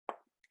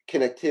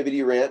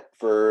connectivity rant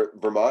for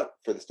Vermont,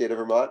 for the state of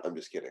Vermont? I'm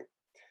just kidding.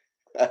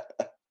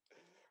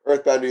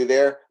 Earthbound, are you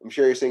there? I'm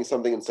sure you're saying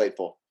something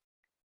insightful.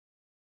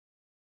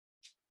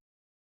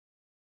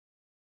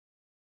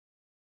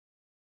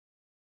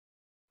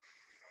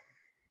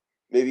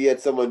 Maybe you had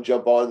someone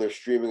jump on. They're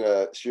streaming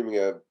a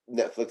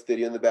Netflix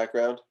video in the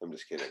background. I'm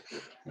just kidding.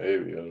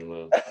 Maybe, I don't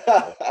know.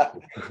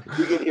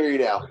 We can hear you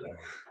now.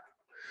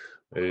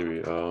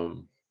 Maybe.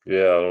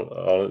 Yeah,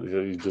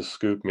 he just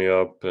scooped me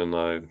up and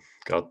I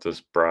got this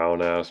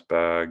brown ass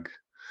bag.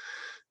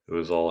 It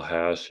was all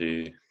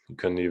hashy. You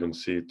couldn't even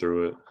see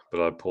through it.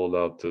 But I pulled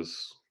out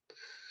this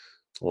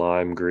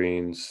lime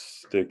green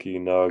sticky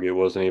nug. It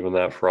wasn't even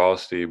that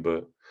frosty,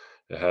 but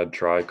it had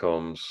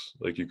trichomes.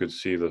 Like you could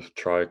see the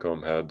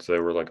trichome heads. They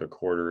were like a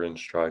 1/4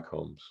 inch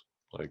trichomes.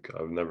 Like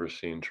I've never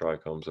seen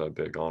trichomes that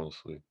big,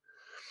 honestly.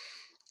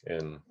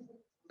 And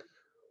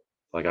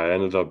like I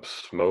ended up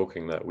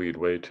smoking that weed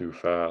way too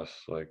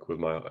fast. Like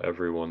with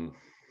everyone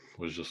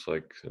was just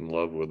like in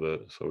love with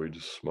it, so we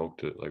just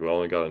smoked it. Like we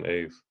only got an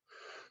eighth,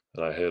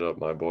 and I hit up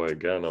my boy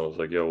again. I was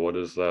like, "Yo, what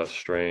is that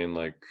strain?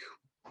 Like,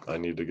 I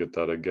need to get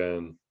that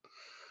again."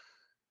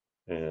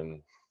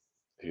 And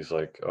he's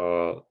like,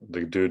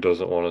 the dude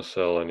doesn't want to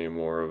sell any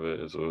more of it.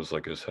 It was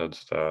like his head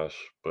stash,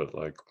 but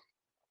like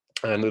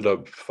I ended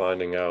up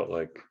finding out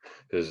like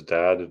his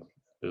dad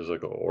is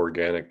like an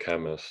organic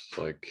chemist.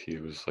 Like he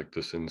was like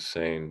this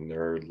insane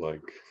nerd,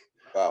 like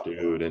Wow.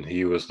 dude, and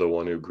he was the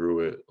one who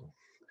grew it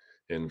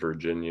in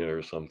Virginia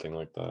or something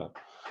like that.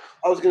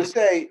 I was gonna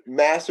say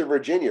Mass or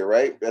Virginia,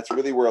 right? That's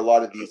really where a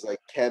lot of these like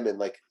chem and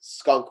like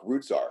skunk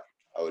roots are,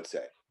 I would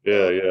say.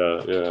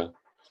 Yeah.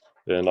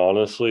 And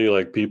honestly,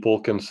 like people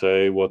can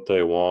say what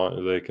they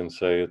want. They can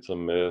say it's a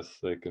myth.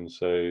 They can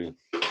say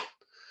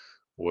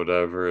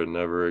whatever, it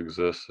never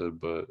existed,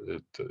 but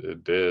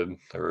it did,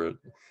 or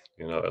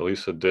at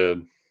least it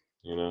did.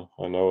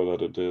 I know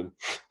that it did.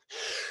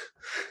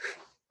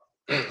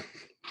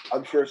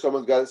 I'm sure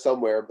someone's got it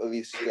somewhere. At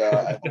least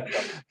I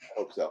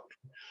hope so.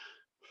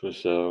 For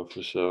sure.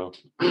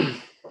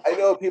 I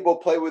know people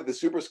play with the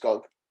super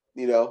skunk.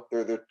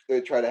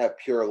 They try to have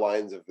pure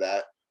lines of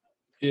that.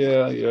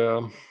 Yeah.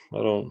 I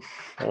don't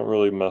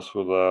really mess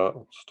with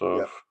that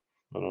stuff.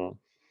 Yeah.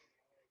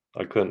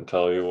 I couldn't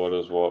tell you what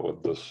is what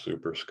with the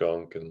super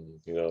skunk,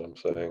 and you know what I'm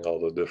saying, all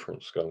the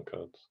different skunk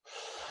cuts.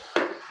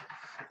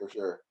 For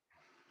sure.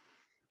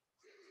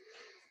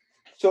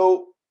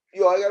 So,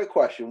 I got a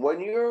question.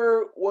 When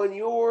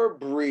you're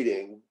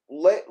breeding,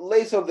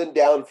 lay something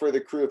down for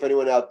the crew. If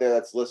anyone out there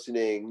that's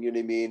listening, you know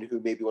what I mean, who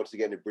maybe wants to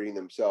get into breeding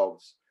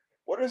themselves,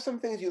 what are some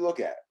things you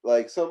look at?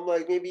 Like some,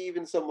 like maybe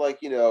even some,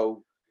 like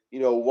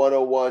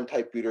 101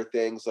 type breeder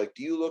things. Like,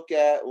 do you look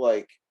at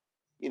like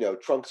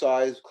trunk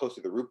size close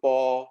to the root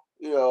ball?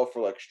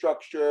 For like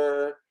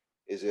structure.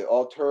 Is it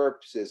all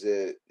terps? Is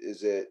it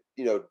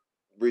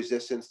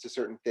resistance to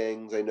certain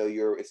things? I know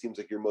it seems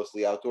like you're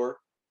mostly outdoor,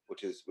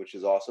 which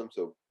is awesome.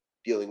 So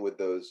dealing with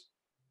those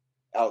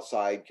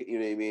outside, you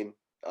know what I mean,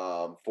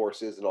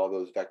 forces and all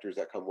those vectors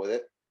that come with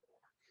it.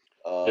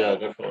 Yeah,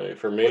 definitely.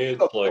 For me, What do you it's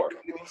look like for?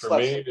 You mean for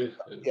slash? me,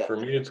 Yeah. for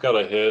me, it's got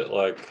to hit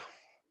like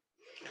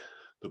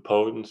the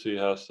potency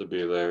has to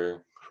be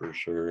there for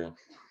sure.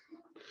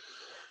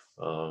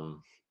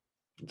 Um,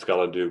 it's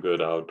got to do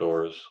good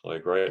outdoors.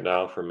 Like right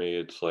now, for me,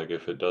 it's like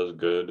if it does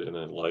good in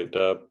a light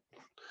depth,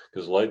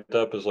 because light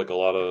depth is like a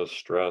lot of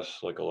stress,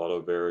 like a lot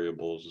of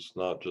variables. It's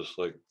not just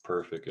like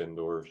perfect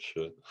indoor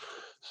shit.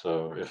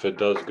 So if it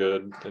does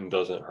good and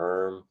doesn't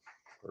herm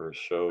or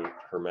show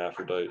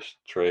hermaphrodite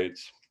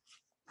traits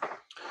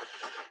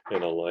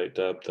in a light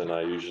depth, then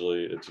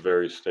it's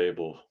very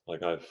stable.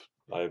 Like I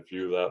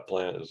view that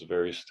plant as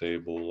very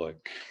stable,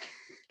 like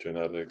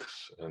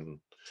genetics, and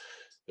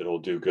it'll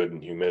do good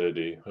in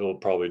humidity. It'll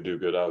probably do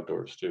good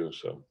outdoors too.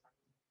 So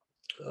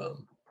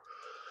um,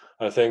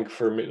 I think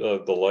for me,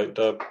 the light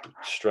depth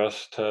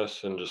stress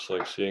tests and just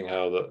like seeing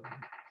how the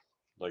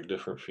like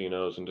different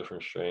phenos and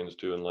different strains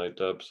do in light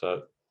depths,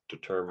 that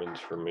determines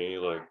for me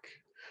like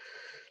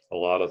a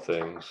lot of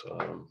things.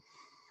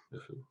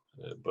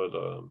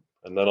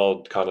 And then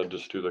I'll kind of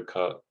just do the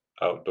cut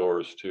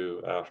outdoors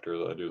too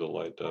after I do the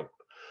light depth.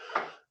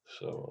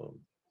 So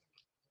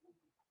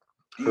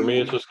for me,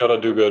 it's just got to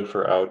do good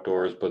for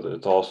outdoors, but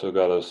it's also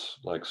got to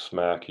like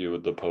smack you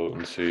with the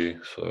potency.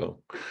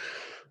 So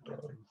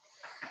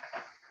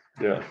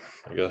yeah,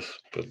 I guess.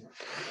 But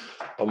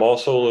I'm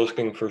also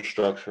looking for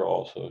structure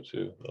also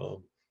too.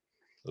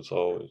 That's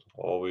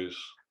always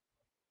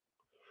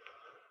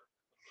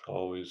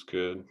always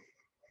good.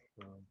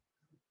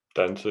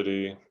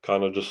 Density,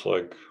 kind of just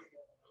like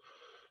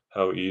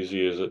how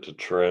easy is it to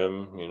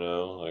trim,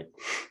 like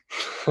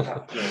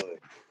Definitely.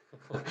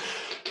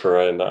 for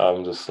right now,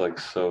 I'm just like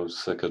so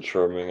sick of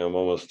trimming. I'm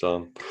almost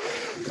done.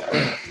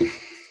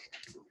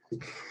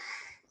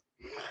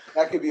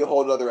 That could be a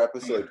whole nother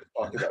episode to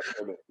talk about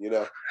trimming,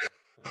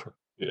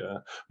 Yeah,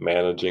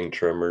 managing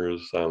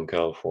trimmers out in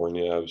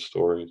California. I have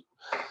stories.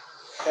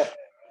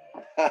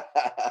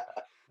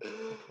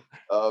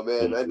 Oh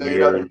man, I These know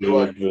you're not the weird only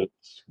one. dudes with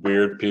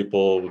weird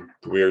people, with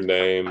weird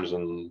names,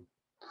 and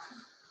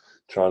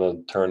trying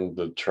to turn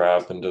the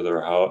trap into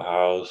their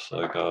house.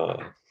 Like,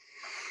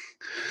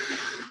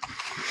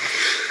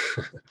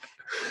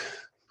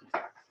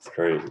 it's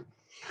crazy.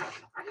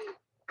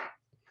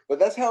 But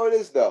that's how it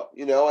is, though.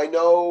 I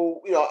know.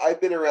 I've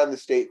been around the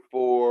state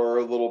for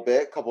a little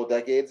bit, couple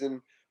decades,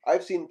 and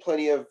I've seen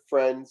plenty of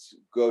friends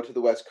go to the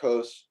West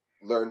Coast,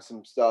 learn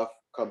some stuff,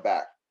 come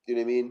back. Do you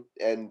know what I mean?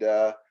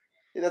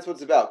 And that's what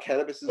it's about.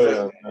 Cannabis is Oh, like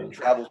yeah, that. It man.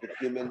 travels with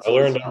humans. I So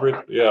learned I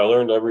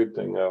learned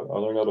everything. I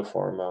learned how to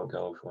farm out in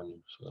California.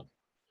 So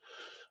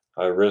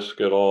I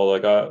risk it all.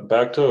 Like I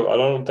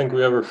don't think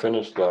we ever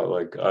finished that.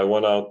 Like I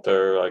went out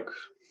there, like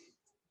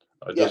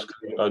I yeah, just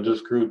I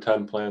just grew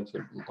 10 plants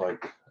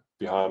like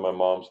behind my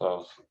mom's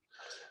house.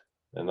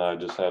 And I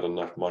just had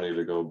enough money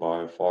to go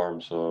buy a farm,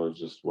 so I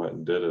just went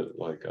and did it.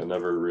 Like I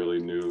never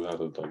really knew how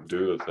to like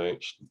do the thing,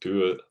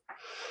 do it.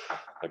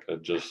 Like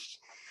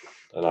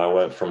and I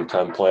went from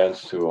 10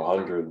 plants to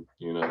 100.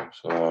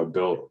 So I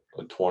built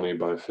a 20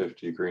 by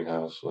 50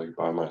 greenhouse like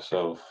by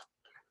myself,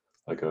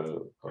 like a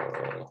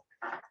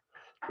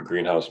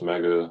greenhouse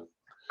mega,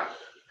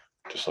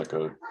 just like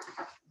a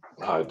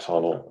high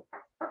tunnel,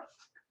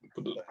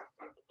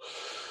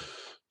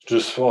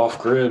 just off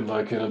grid,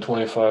 like in a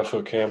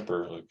 25-foot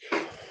camper,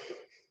 like.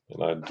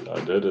 And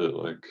I did it,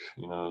 like,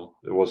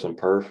 it wasn't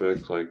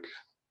perfect, like.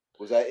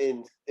 was that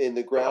in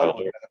the ground?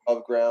 Was that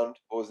above ground?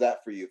 What was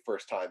that for you?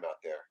 First time out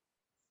there?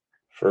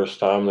 First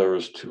time there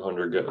was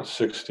 200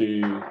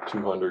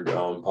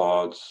 gallon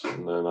pots,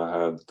 and then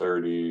I had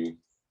 30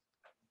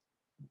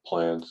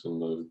 plants in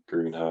the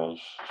greenhouse.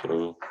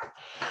 So,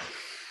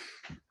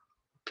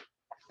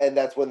 And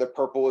that's when the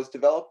purple was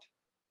developed.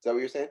 Is that what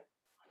you're saying?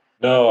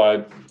 no,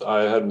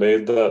 I had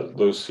made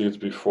those seeds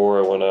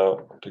before I went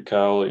out to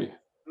Cali,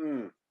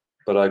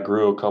 but I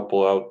grew a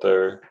couple out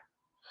there.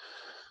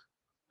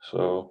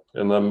 So,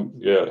 and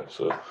then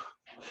so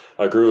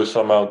I grew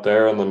some out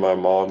there, and then my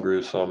mom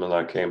grew some, and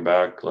I came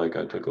back. Like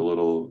I took a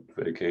little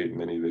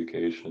mini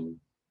vacation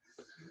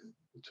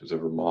to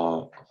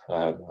Vermont.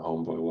 I had my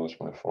homeboy watch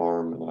my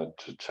farm, and I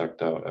just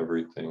checked out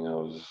everything. I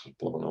was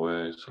blown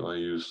away. So I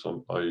used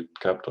some. I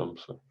kept them.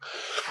 So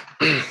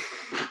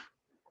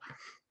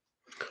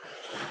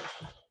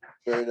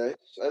Very nice.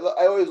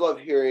 I always love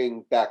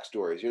hearing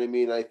backstories. You know what I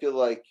mean? I feel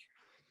like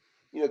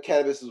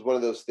cannabis is one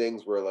of those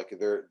things where like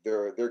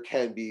there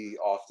can be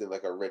often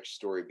like a rich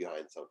story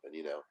behind something.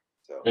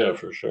 So yeah,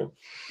 for sure.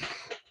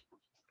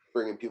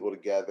 bringing people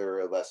together,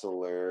 a lesson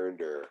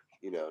learned, or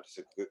just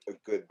a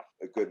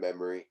good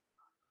memory.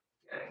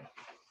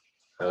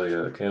 Hell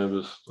yeah,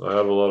 cannabis. I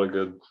have a lot of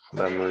good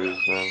memories,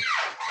 man.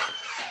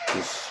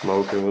 Just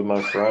smoking with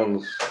my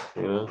friends.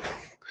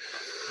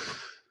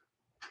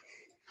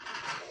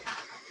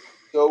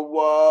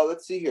 So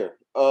let's see here.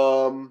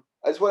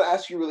 I just want to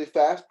ask you really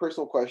fast,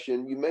 personal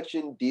question. You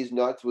mentioned D's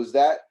Nuts. Is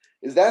that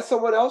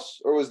someone else,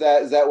 or is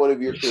that one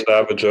of your creations?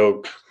 Savage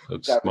Oak.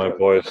 It's Savage my Oak.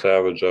 boy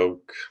Savage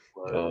Oak.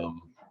 Right.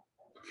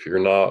 If you're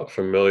not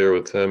familiar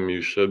with him,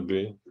 you should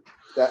be.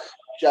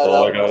 Shout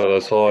out.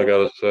 That's all I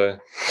gotta say.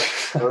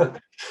 Sure.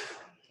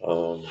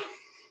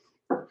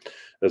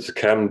 It's a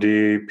Chem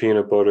D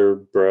peanut butter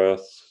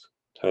breath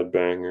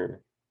headbanger.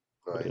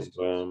 Nice.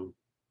 And,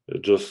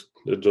 it just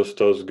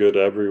does good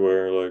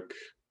everywhere. Like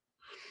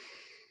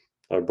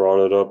I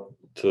brought it up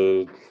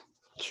to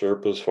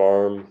Sherpa's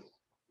farm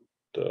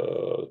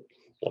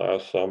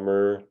last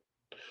summer.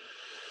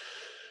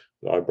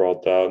 I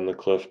brought that and the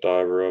Cliff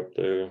Diver up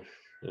there,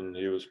 and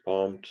he was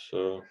pumped.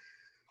 So,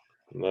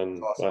 and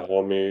then Awesome. my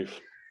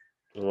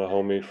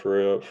homie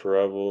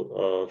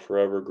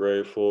forever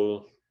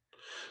grateful.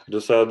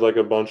 Just had like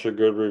a bunch of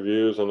good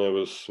reviews, and it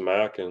was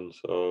smacking.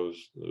 So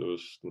it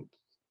was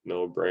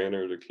no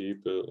brainer to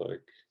keep it.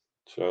 Like,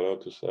 shout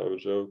out to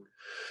Savage Oak.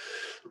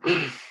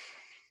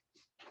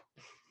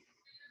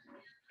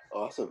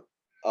 Awesome.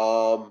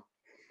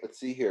 Let's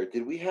see here.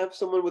 Did we have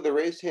someone with a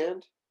raised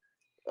hand?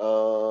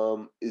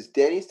 Is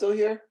Danny still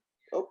here?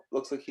 Oh,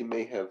 looks like he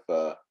may have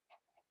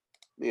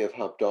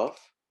hopped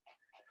off.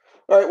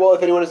 All right. Well,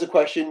 if anyone has a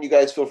question, you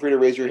guys feel free to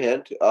raise your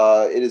hand.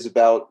 It is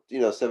about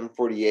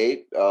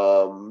 7:48.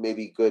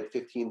 Maybe good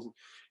 15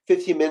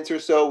 minutes or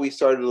so. We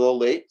started a little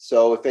late,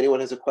 so if anyone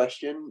has a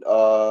question,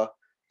 go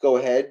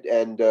ahead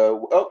and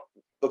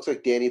looks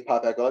like Danny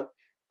popped back on.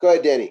 Go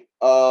ahead, Danny.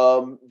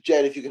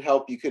 Jen, if you can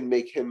help, you can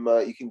make him.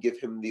 You can give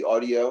him the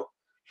audio,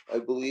 I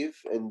believe,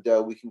 and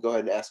we can go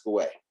ahead and ask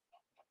away.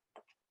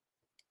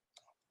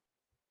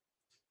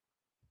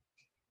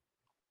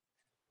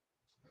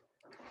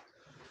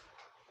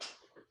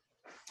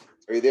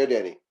 Are you there,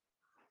 Danny?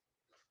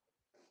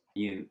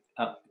 You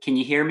can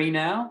you hear me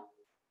now?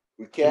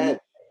 We Can you?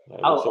 can.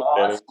 Oh, What's up,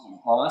 Danny?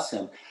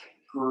 awesome,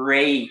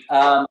 great.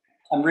 I'm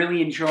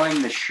really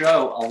enjoying the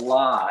show a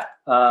lot.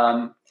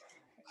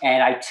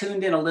 And I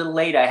tuned in a little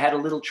late. I had a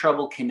little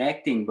trouble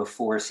connecting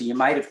before, so you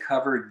might have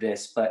covered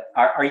this. But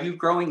are you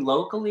growing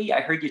locally?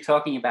 I heard you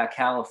talking about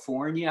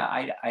California.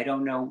 I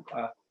don't know.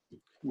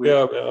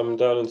 Yeah, I'm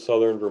down in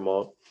southern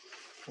Vermont.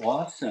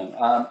 Awesome.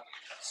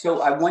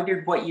 So I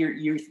wondered what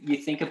you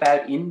think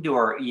about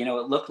indoor. You know,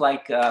 it looked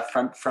like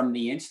from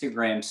the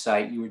Instagram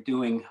site you were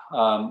doing.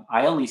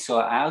 I only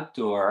saw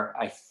outdoor.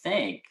 I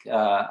think.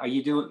 Are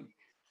you doing?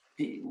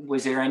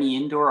 Was there any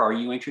indoor? Are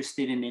you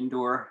interested in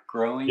indoor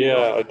growing at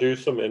all? Yeah, I do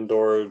some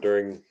indoor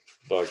during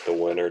like the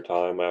winter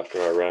time after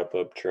I wrap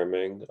up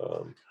trimming.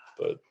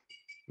 But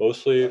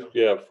mostly,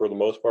 yeah, for the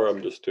most part,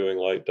 I'm just doing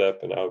light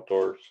dep and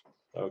outdoor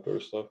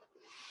stuff.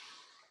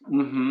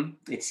 Mm-hmm.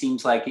 It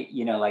seems like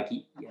like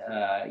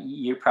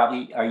you're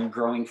probably are you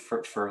growing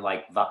for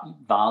like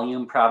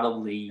volume?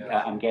 Probably,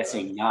 I'm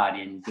guessing not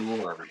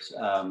indoors.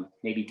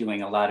 Maybe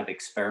doing a lot of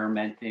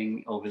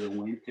experimenting over the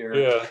winter.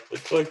 Yeah,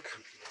 it's like,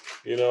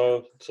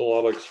 it's a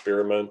lot of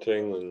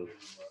experimenting, and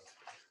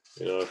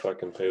if I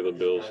can pay the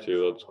bills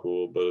too, that's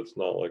cool. But it's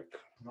not like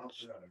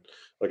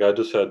I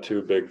just had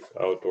two big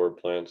outdoor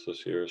plants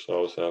this year, so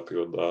I was happy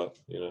with that.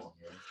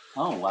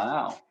 Oh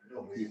wow.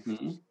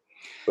 Hmm.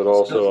 But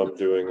also I'm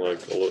doing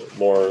like a little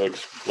more like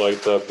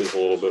light dep is a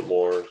little bit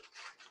more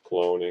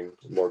cloning,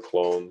 more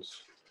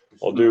clones.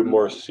 I'll do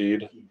more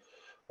seed.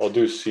 I'll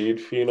do seed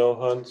pheno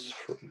hunts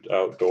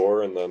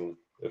outdoor, and then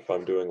if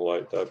I'm doing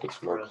light dep,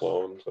 it's more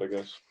clones, I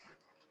guess.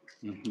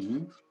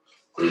 Hmm.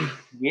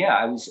 Yeah,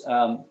 I was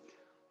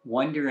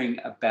wondering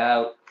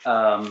about.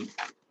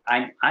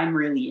 I'm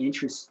really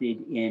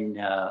interested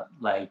in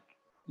like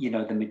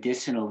the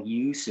medicinal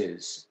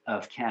uses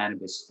of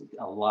cannabis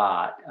a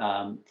lot.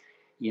 I'm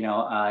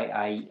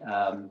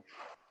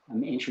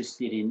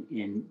interested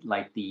in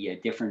like the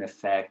different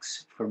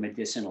effects for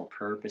medicinal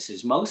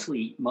purposes,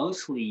 mostly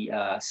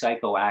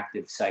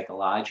psychoactive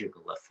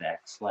psychological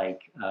effects,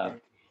 like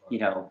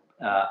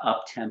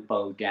up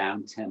tempo,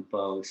 down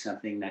tempo,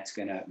 something that's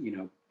gonna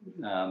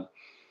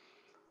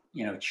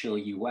chill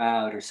you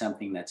out, or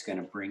something that's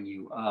gonna bring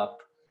you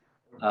up.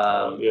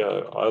 Um,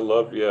 Yeah, a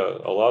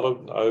lot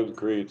of, I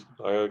agree.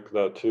 I like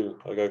that too.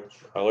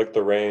 I like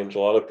the range. A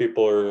lot of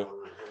people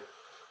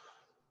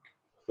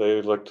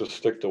they like to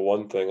stick to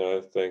one thing, I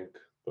think.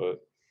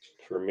 But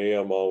for me,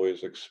 I'm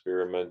always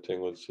experimenting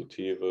with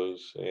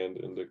sativas and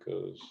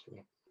indicas,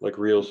 like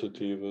real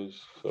sativas.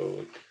 So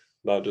like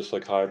not just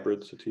like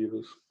hybrid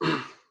sativas.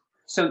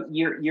 So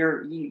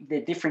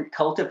the different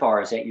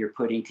cultivars that you're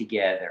putting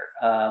together.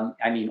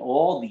 I mean,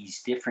 all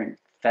these different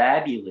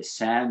fabulous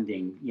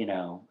sounding,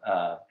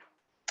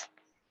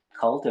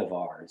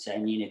 cultivars. I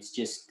mean, it's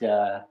just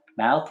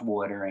mouth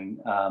watering.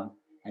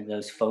 And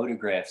those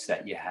photographs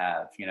that you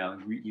have,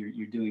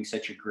 you're doing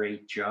such a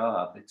great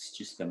job. It's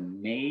just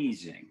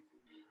amazing.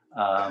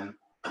 Um,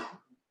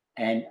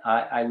 and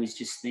I was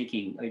just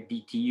thinking,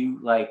 do you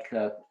like,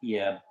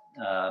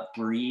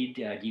 breed?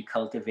 Do you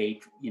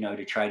cultivate,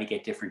 to try to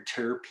get different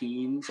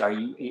terpenes? Are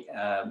you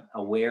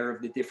aware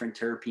of the different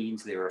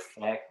terpenes, their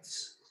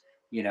effects?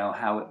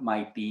 How it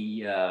might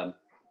be. I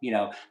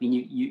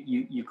mean,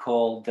 you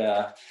called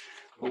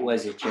what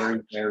was it,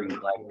 Jerry Berry,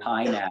 like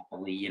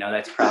pineapple?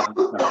 That's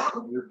probably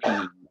some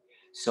terpene.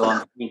 So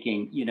I'm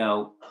thinking,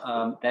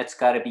 that's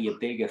got to be a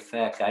big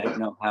effect. I don't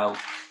know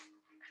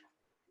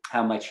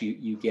how much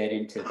you get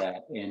into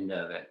that end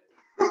of it.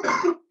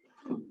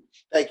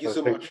 Thank you I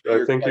so think much for I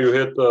your think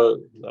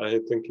question. I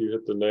think you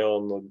hit the nail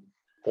on the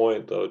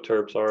point though.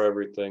 Terps are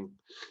everything.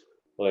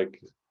 Like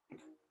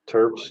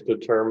terps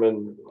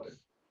determine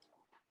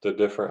the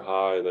different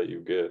high that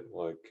you get,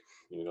 like,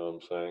 you know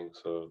what I'm saying?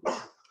 So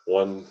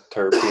one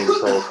terpene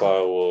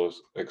profile will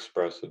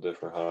express a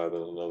different high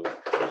than another.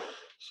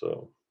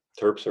 So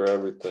terps are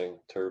everything.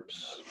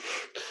 Terps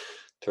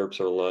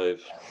are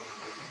life.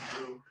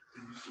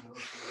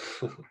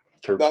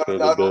 Terps pay the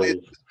Not only is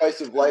bills. it the spice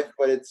of life,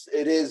 but it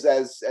is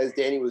as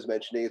Danny was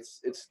mentioning,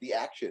 it's the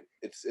action.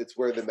 It's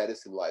where the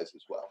medicine lies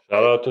as well.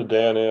 Shout Right? out to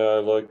Danny. I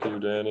like you,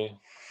 Danny.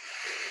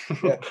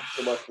 Yeah, thanks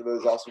so much for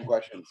those awesome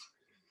questions.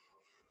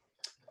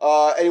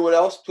 Anyone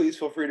else, please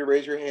feel free to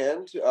raise your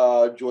hand.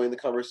 Join the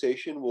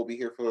conversation. We'll be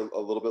here for a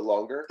little bit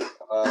longer.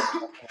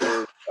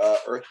 With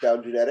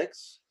Earthbound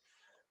Genetics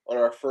on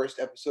our first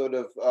episode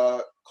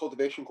of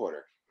Cultivation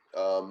Corner.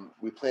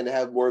 We plan to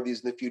have more of these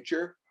in the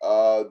future.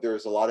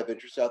 There's a lot of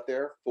interest out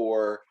there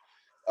for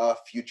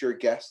future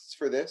guests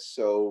for this.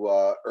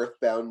 So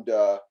Earthbound,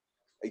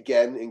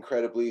 again,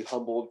 incredibly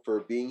humbled for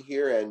being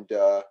here, and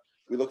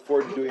we look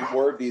forward to doing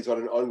more of these on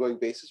an ongoing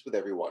basis with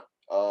everyone.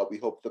 We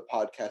hope the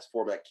podcast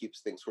format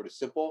keeps things sort of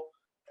simple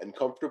and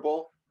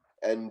comfortable,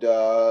 and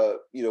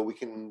we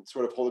can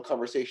sort of hold a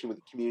conversation with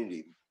the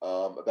community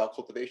about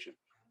cultivation.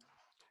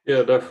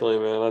 Yeah, definitely,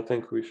 man. I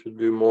think we should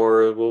do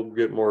more. We'll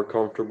get more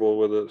comfortable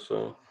with it,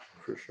 so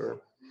for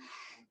sure.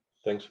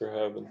 Thanks for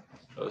having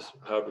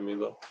me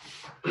though.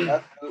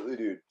 Absolutely,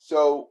 dude.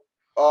 So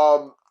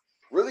Um,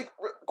 really,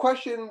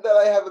 question that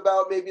I have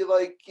about maybe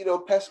like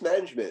pest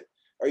management.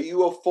 Are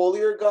you a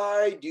foliar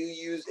guy? Do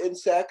you use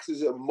insects?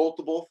 Is it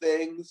multiple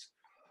things?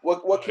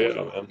 What can Yeah,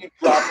 you, man. you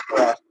drop for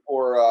us,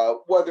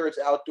 or whether it's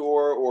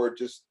outdoor or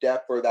just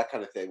depth or that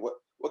kind of thing?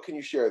 What can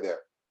you share there?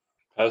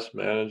 Pest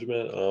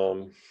management,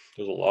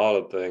 there's a lot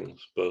of things,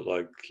 but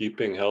like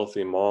keeping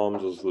healthy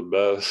moms is the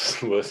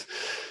best with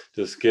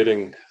just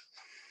getting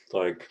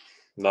like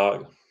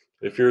not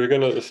if you're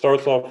gonna it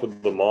starts off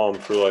with the mom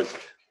for like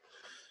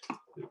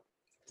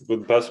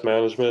with pest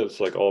management, it's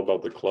like all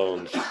about the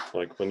clones.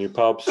 Like when you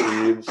pop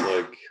seeds,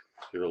 like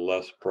you're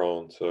less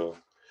prone. So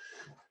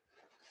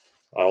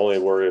I only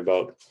worry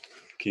about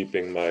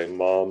keeping my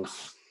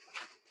moms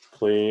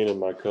clean and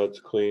my cuts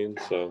clean.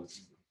 So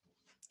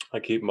I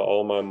keep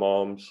all my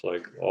moms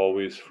like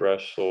always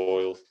fresh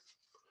soil.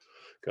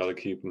 Got to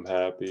keep them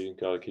happy.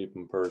 Got to keep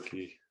them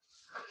perky.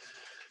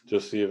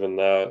 Just even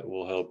that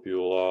will help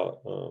you a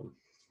lot.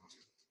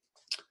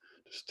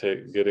 Just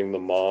getting the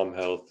mom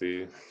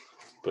healthy,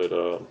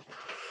 but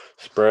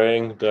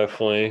spraying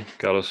definitely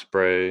got to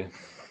spray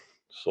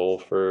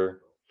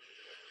sulfur.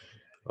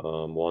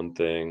 One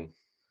thing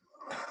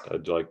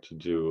I'd like to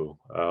do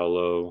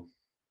aloe,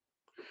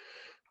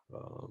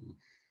 um,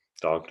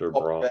 Dr.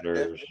 All preventative,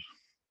 Bronner's.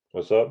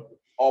 What's up?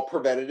 all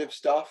preventative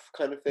stuff,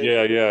 kind of thing.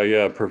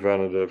 Yeah.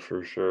 Preventative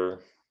for sure.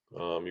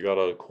 You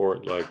gotta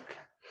court like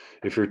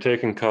if you're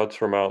taking cuts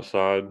from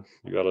outside,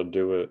 you gotta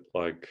do it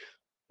like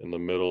in the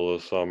middle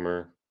of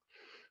summer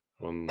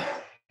when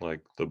like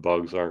the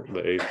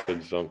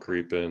aphids don't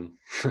creep in.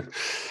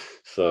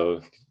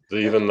 So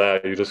even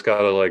that, you just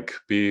gotta like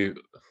be.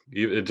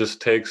 It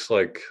just takes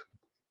like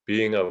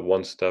being at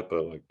one step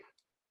of like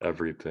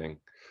everything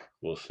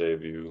will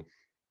save you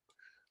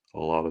a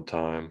lot of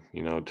time.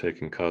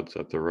 Taking cuts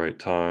at the right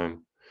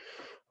time.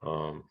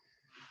 Um,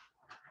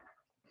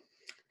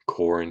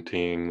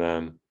 Quarantining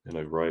them in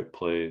a right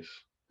place,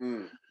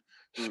 Mm,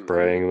 mm.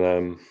 spraying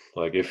them.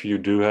 Like if you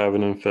do have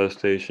an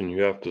infestation,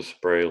 you have to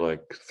spray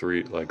like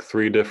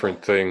three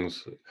different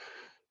things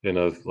in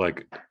a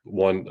like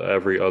one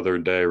every other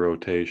day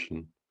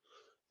rotation.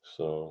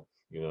 So,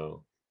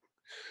 you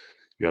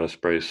gotta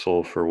spray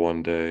sulfur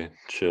one day,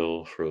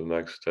 chill for the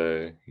next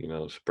day,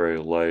 spray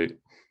light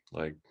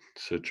like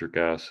citric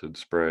acid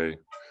spray,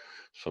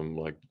 some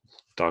like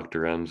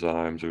Dr.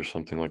 Enzymes or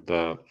something like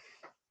that.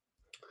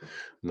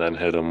 And then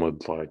hit them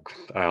with like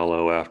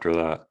aloe after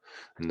that.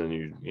 And then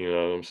you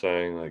know what I'm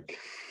saying? Like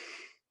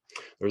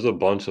there's a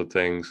bunch of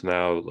things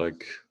now.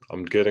 Like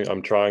I'm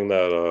trying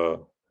that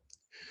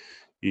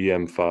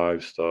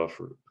EM5 stuff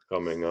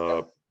coming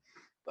up.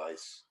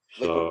 Nice.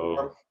 Liquid So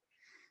form.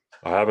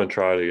 I haven't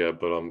tried it yet,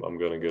 but I'm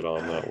gonna get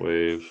on that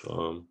wave.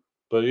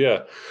 But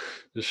yeah,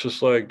 it's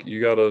just like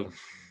you gotta.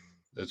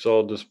 It's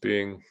all just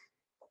being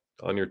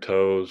on your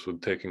toes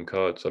with taking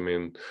cuts. I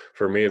mean,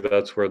 for me,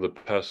 that's where the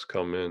pests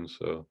come in.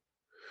 So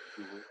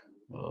Mhm.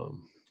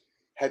 um,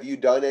 Have you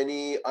done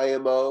any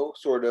IMO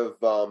sort of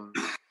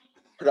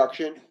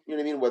production? You know what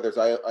I mean? Whether it's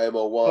IMO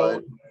oh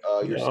one,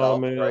 no,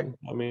 yourself, right? man.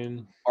 I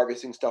mean,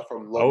 Harvesting stuff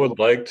from I local. would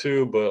like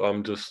to, but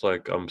I'm just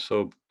like I'm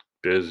so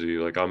busy.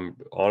 Like I'm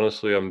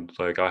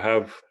like I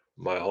have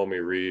my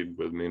homie Reed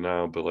with me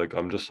now, but like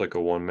I'm just like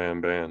a one man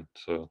band.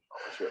 So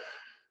Sure.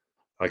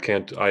 I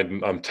can't.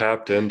 I'm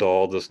tapped into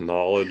all this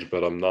knowledge,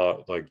 but I'm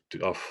not like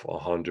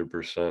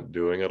 100%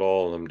 doing it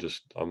all. And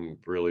I'm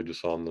really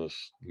just on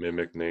this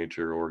mimic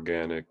nature,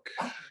 organic.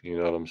 You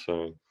know what I'm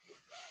saying?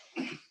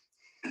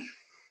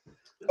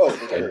 Oh,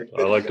 for I sure.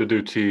 I like to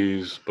do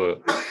teas,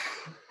 but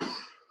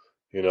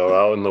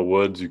out in the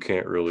woods, you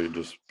can't really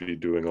just be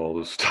doing all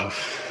this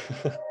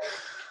stuff.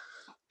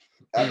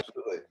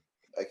 Absolutely.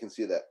 I can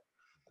see that.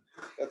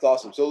 That's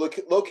awesome. So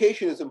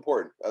location is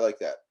important. I like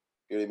that.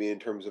 You know what I mean in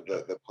terms of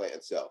Yeah, the plant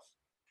itself.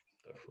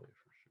 definitely.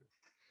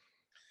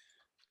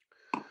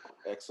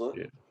 Excellent.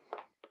 Yeah.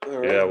 All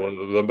right. Yeah,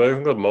 well, I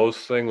think the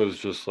most thing was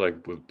just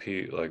like with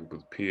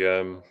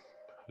PM,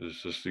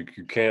 it's just you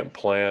can't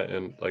plant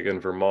in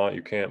Vermont,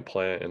 you can't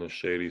plant in a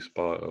shady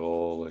spot at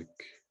all. Like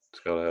it's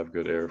gotta have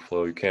good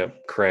airflow. You can't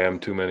cram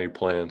too many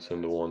plants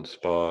into one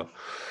spot.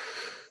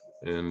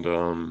 And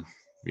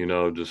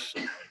just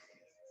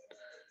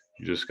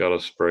you just gotta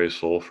spray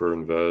sulfur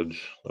and veg.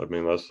 I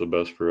mean, that's the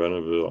best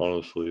preventative,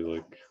 honestly.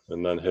 Like,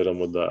 and then hit them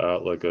with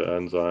like an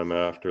enzyme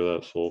after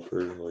that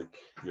sulfur. Like,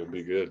 you'll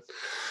be good.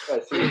 Yeah,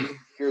 so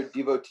you're a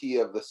devotee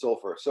of the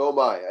sulfur. So am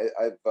I.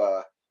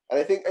 And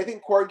I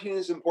think quarantine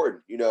is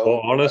important.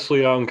 Well,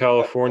 honestly, out in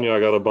California,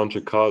 I got a bunch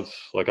of cuts.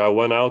 Like, I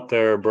went out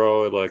there,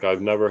 bro. Like,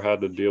 I've never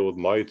had to deal with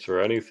mites or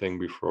anything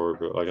before.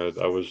 But like,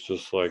 I was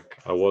just like,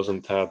 I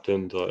wasn't tapped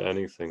into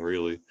anything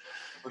really.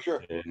 For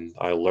sure. And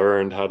I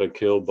learned how to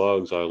kill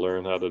bugs. I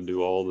learned how to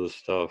do all this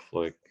stuff.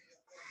 Like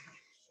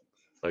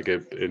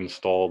it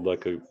installed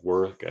like a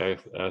work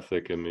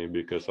ethic in me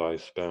because I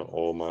spent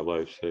all my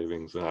life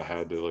savings and I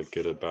had to like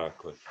get it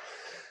back. Like,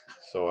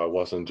 so I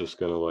wasn't just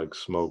gonna like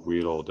smoke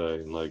weed all day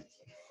and like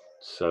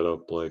set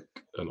up like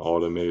an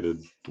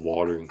automated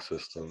watering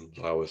system.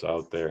 I was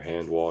out there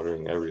hand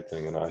watering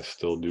everything and I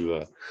still do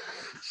that.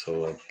 So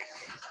like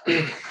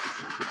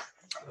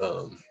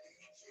um,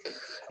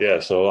 yeah,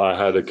 so I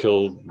had to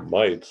kill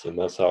mites, and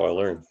that's how I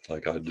learned.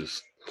 Like I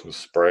just was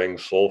spraying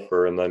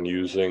sulfur and then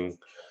using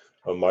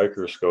a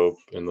microscope,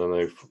 and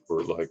then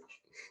were like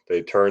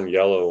they turn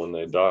yellow and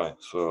they die.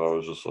 So I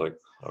was just like,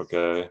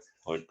 okay,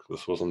 like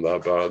this wasn't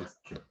that bad.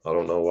 I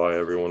don't know why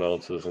everyone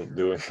else isn't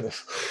doing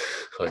this.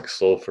 Like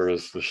sulfur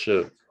is the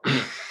shit.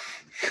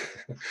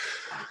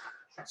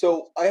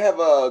 So I have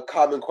a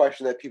common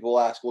question that people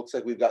ask. Looks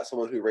like we've got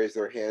someone who raised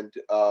their hand.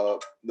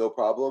 No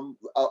problem.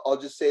 I'll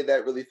just say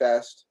that really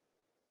fast.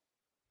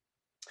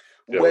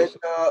 Yeah,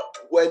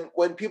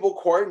 When people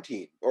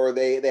quarantine or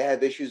they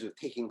have issues with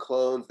taking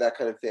clones, that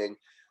kind of thing,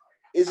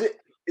 is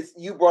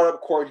you brought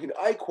up quarantine,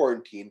 I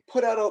quarantine,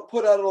 put out a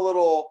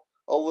little,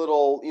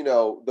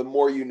 the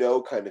more you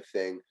know kind of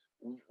thing.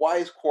 Why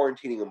is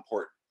quarantining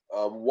important?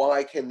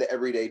 Why can the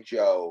everyday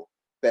Joe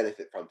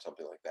benefit from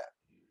something like that?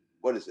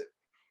 What is it?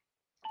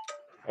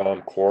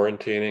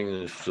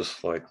 Quarantining is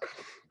just like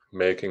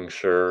making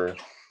sure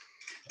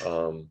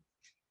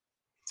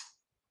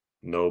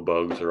no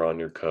bugs are on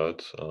your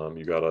cuts.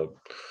 You gotta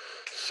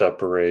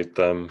separate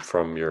them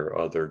from your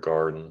other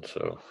garden,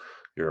 so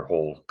your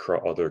whole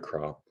other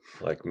crop,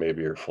 like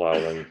maybe your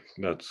flowering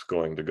that's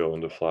going to go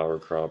into flower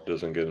crop,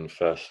 doesn't get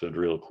infested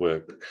real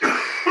quick.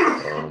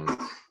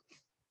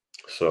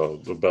 So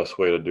the best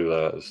way to do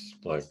that is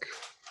like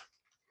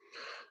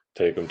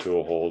take them to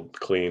a whole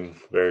clean,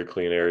 very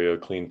clean area,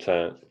 clean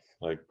tent,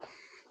 like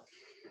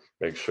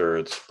make sure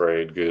it's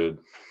sprayed good,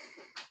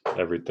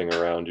 everything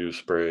around you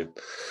sprayed.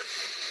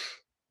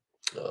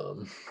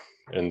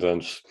 And then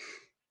just,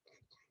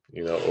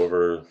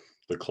 over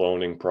the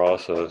cloning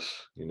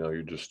process,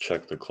 you just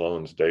check the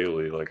clones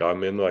daily. Like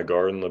I'm in my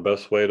garden, the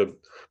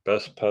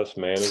best pest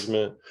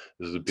management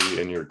is to be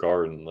in your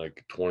garden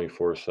like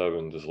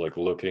 24/7, just like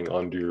looking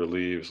under your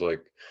leaves,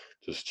 like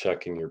just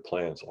checking your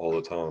plants all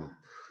the time.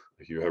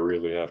 Like you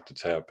really have to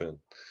tap in.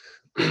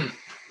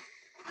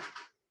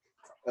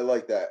 I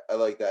like that.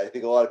 I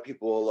think a lot of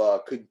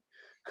people could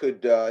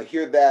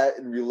hear that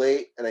and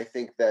relate, and I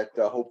think that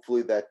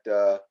hopefully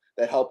that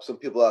helps some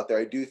people out there.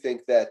 I do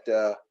think that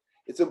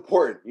it's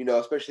important,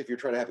 especially if you're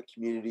trying to have a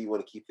community, you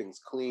want to keep things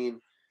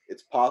clean.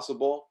 It's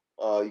possible.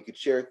 You could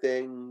share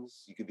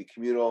things. You could be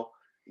communal.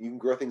 You can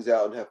grow things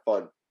out and have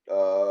fun.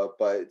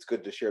 But it's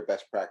good to share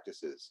best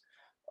practices.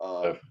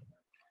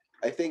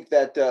 I think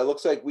that it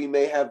looks like we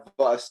may have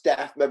a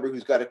staff member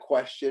who's got a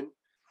question.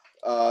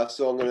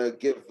 So I'm going to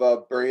give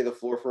Bernie the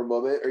floor for a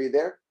moment. Are you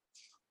there?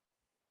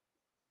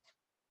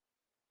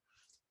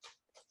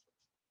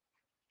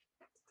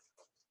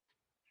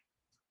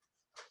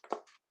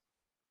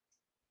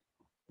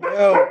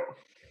 Yo,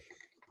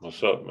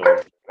 What's up,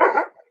 man?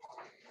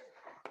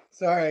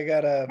 sorry, I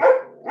got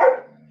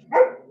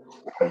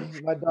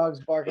my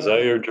dog's barking. Is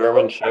that your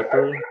German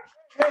Shepherd?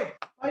 Hey,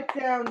 fight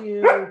down,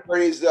 you.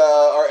 Bernie's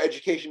our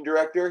education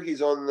director.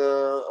 He's on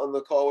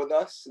the call with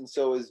us, and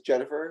so is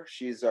Jennifer.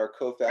 She's our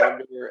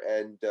co-founder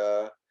and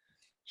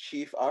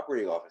chief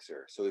operating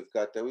officer. So we've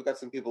got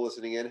some people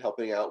listening in,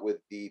 helping out with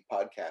the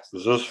podcast.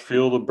 Is this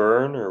Feel the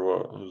Burn or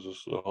what? Is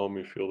this the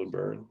homie Feel the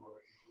Burn?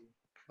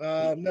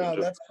 No,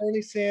 that's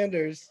Bernie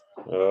Sanders.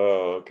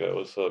 Oh, okay.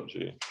 What's up,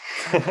 G?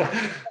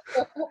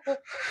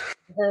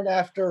 Burn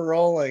after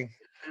rolling.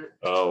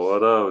 Oh,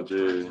 what up,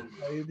 G?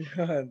 How you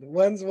doing?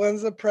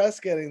 When's the press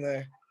getting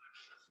there?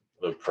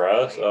 The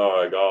press?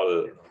 Oh, I got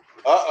it.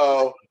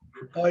 Uh-oh.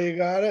 Oh, you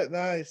got it?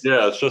 Nice.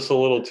 Yeah, it's just a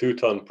little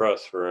 2-ton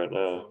press for right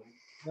now.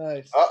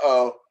 Nice.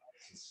 Uh-oh.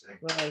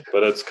 Nice.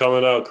 But it's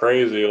coming out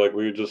crazy. Like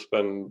we've just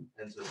been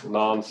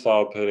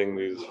nonstop hitting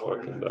these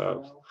fucking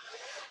dabs.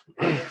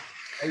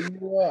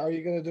 Are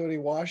you gonna do any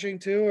washing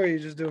too, or are you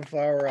just doing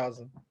flower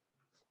rosin?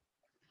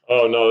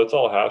 Oh no, it's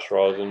all hash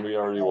rosin. We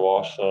already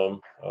washed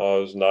some.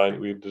 It was 9.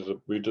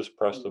 We just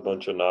pressed a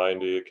bunch of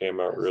 90. It came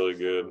out really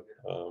good.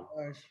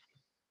 Nice.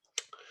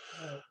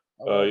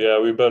 Yeah,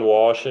 we've been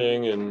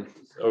washing, and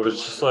it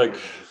was just like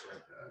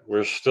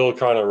we're still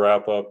trying to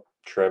wrap up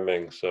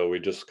trimming. So we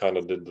just kind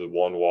of did the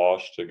one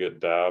wash to get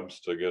dabs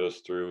to get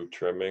us through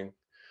trimming.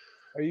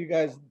 Are you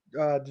guys?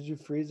 Did you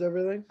freeze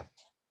everything?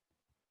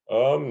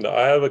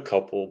 I have a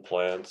couple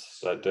plants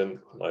that didn't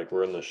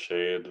were in the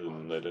shade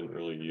and they didn't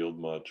really yield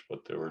much,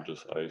 but they were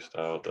just iced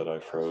out that I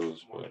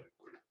froze. But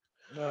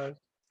Nice.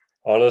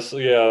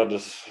 honestly, yeah,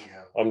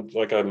 I'm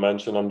like I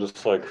mentioned, I'm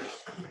just like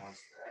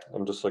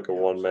a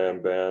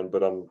one-man band,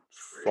 but I'm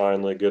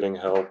finally getting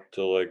help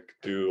to like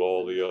do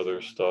all the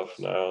other stuff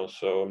now.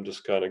 So I'm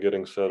just kind of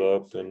getting set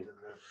up, and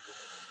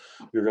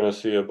you're gonna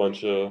see a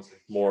bunch of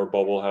more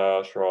bubble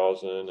hash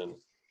rosin and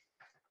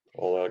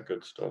all that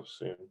good stuff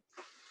soon.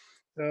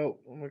 So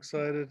I'm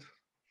excited.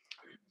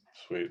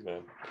 Sweet,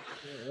 man.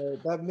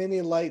 That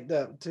mini light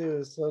up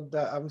too. So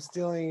I'm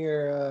stealing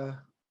your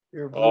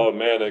Oh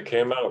man, it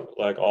came out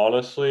like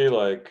honestly,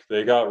 like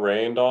they got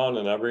rained on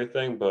and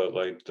everything, but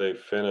like they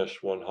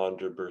finished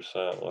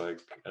 100%, like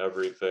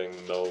everything,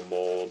 no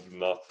mold,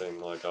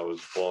 nothing. Like I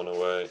was blown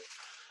away.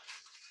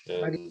 I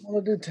And just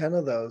want to do 10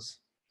 of those.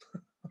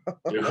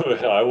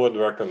 I would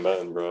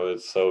recommend, bro.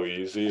 It's so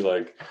easy.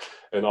 Like,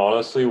 and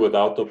honestly,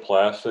 without the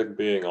plastic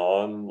being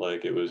on,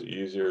 like, it was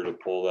easier to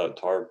pull that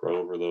tarp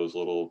over those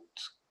little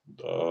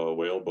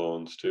whale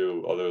bones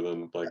too. Other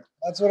than like,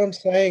 That's what I'm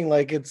saying.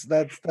 Like that's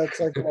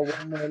like a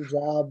one-man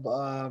job,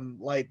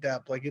 light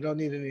depth. Like you don't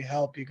need any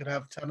help. You could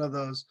have 10 of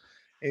those.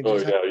 And oh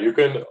just have, yeah,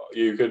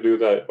 you could do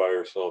that by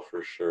yourself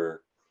for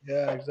sure.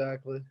 yeah,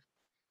 exactly.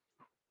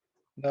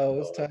 No,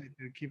 it's tight,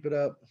 dude. Keep it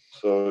up.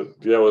 So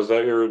yeah, was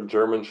that your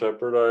German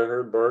Shepherd I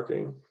heard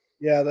barking?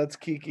 Yeah, that's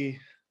Kiki.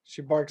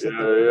 She barks at the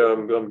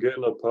Yeah, yeah. I'm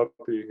getting a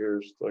puppy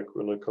here, like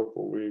in a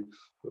couple weeks.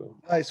 So.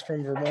 nice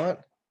from Vermont.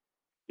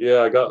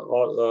 Yeah, I got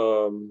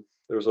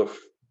there's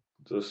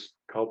this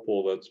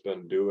couple that's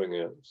been doing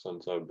it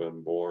since I've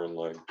been born,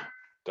 like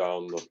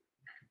down the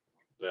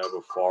they have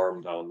a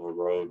farm down the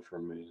road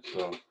from me.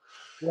 So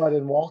What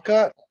in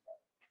Walcott?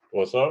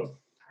 what's up?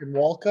 In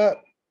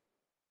Walcott?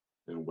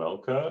 In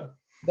Welcott?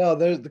 No,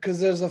 there's because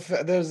there's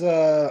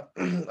a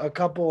a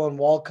couple in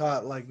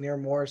Walcott, like near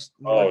Morris.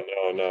 Oh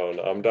no.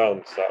 I'm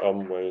down south.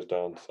 I'm ways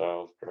down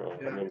south, bro.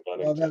 Yeah. I'm in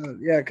Well, Bennington. then,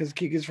 yeah, because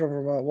Kiki's from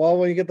Vermont. Well,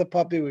 when you get the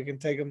puppy, we can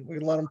take him. We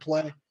can let him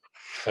play.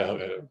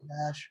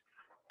 Dash.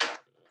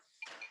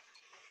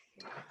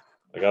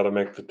 I gotta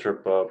make the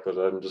trip up, but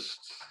I'm just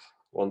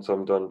once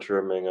I'm done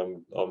trimming,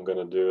 I'm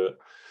gonna do it.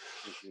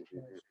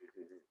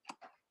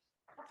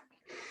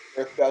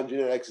 Earthbound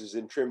Genetics is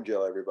in trim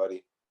jail,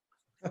 everybody.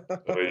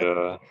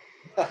 Oh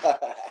yeah,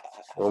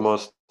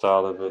 almost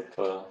out of it.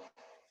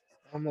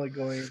 I'm like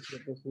going into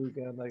it this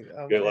weekend. Like,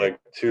 Get like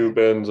 2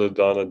 bins of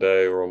done a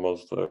day. We're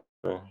almost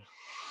there.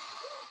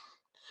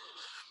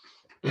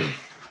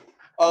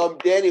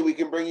 Danny, we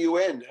can bring you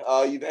in.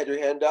 You've had your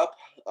hand up.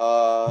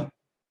 Oh,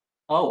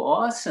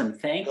 awesome.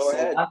 Thanks Go a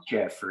ahead. lot,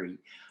 Jeffrey.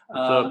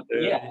 What's up,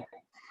 Dan? Yeah,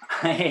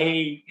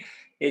 hey,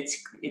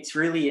 it's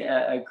really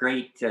a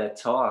great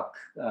talk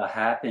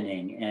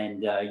happening,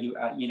 and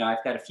you know,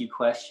 I've got a few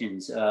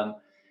questions.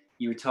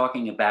 You were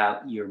talking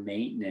about your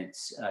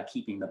maintenance,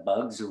 keeping the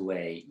bugs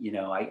away. You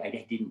know,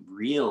 I didn't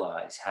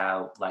realize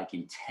how like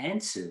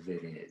intensive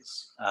it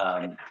is.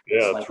 Yeah,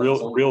 Like it's a real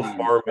full-time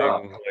job.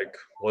 farming. Like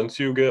once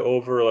you get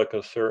over like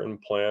a certain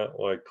plant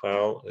like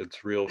clout,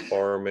 it's real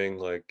farming.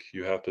 Like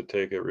you have to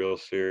take it real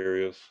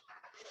serious.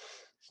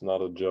 It's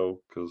not a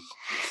joke because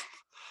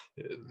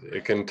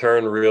it can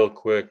turn real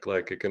quick.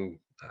 Like it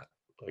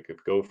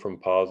go from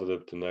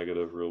positive to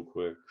negative real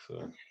quick.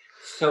 So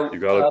So you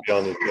got to be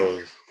on your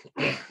toes.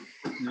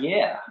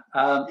 yeah,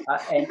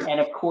 and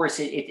of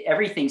course,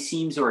 everything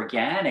seems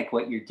organic.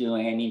 What you're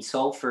doing, I mean,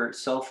 sulfur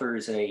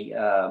is a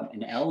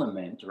an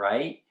element,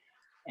 right?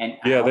 And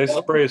Yeah, how they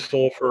well, spray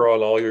sulfur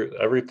on all your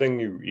everything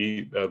you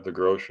eat at the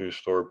grocery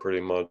store,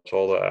 pretty much.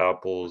 All the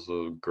apples,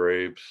 the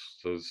grapes,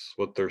 is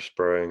what they're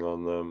spraying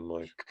on them.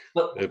 Like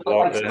but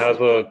like, it has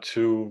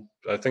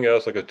I think it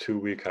has like a 2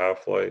 week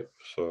half-life.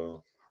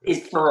 So is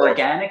it's for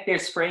organic they're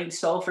spraying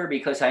sulfur?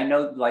 Because I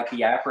know, like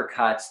the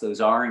apricots, those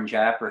orange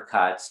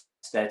apricots,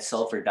 that's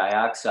sulfur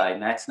dioxide,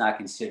 and that's not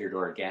considered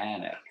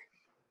organic,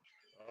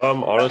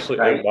 honestly,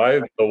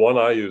 right? the one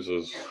I use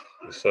it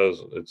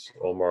says it's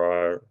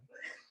OMRI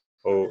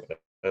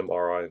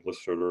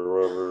listed or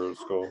whatever it's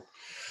called.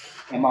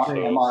 So it's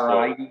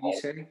MRI, did you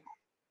say?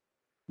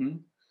 Hmm?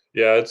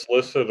 yeah, it's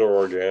listed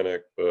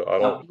organic, but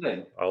Oh,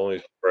 good. I only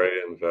spray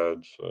in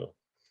veg. So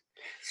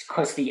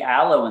Because the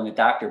aloe in the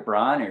Dr.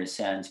 Bronner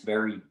sounds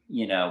very,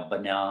 you know,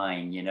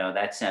 benign. You know,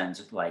 that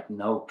sounds like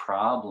no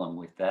problem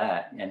with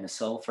that. And the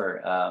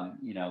sulfur,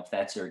 you know, if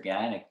that's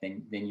organic,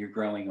 then you're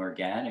growing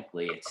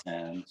organically. It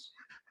sounds.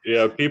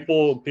 yeah,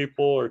 people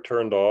are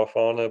turned off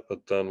on it,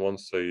 but then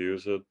once they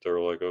use it, they're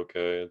like,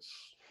 okay, it's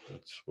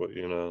what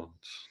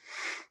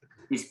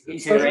Is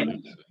it's there good.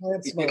 any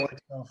Plants is smell there like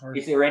sulfur.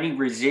 is there any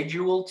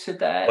residual to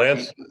that?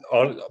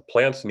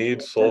 Plants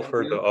need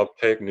sulfur to Residue?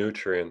 uptake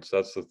nutrients.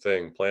 That's the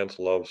thing. Plants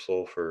love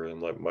sulfur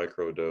and like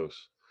microdose.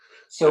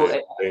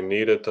 So, They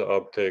need it to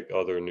uptake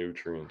other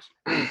nutrients.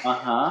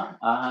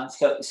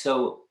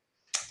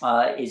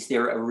 is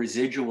there a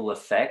residual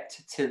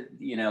effect to,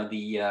 you know,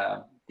 the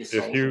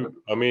sulfur?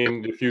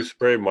 If you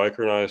spray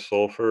micronized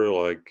sulfur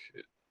like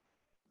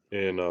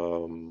in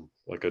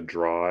like a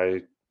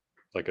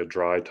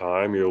dry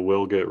time, you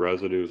will get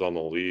residues on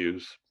the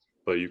leaves,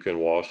 but you can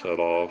wash that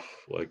off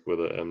like with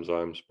an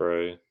enzyme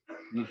spray.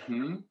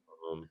 Mm-hmm.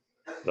 Um,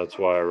 that's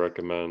why I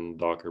recommend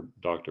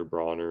Dr.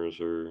 Bronner's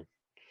or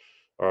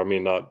I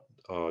mean not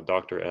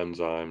Dr.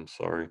 Enzyme.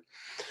 Sorry.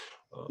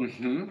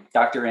 Mm-hmm.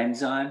 Dr.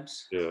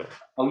 Enzymes. Yeah.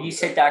 Oh, you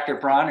said Dr.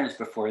 Bronner's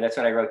before. That's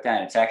what I wrote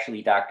down. It's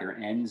actually Dr.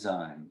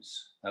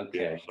 Enzymes. Yeah.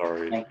 Okay.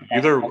 Sorry. Thank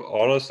Either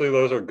honestly,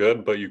 those are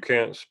good, but you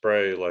can't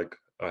spray like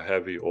a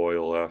heavy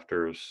oil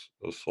after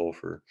a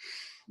sulfur.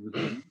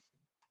 hmm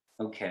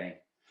Okay.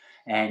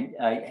 And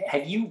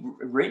have you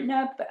written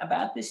up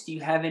about this? Do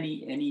you have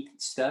any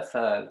stuff?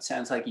 It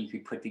sounds like you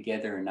could put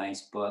together a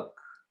nice book,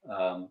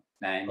 Oh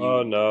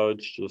manual. no,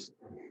 it's just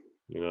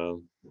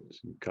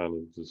it's kind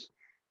of just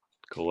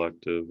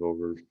collective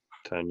over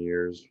 10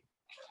 years,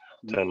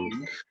 10,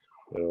 Mhm.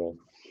 uh,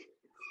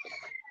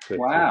 15,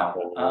 Wow.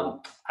 20 years.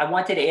 I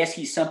wanted to ask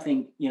you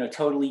something,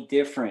 totally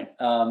different.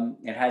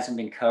 It hasn't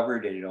been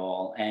covered at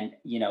all, and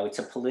it's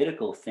a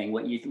political thing.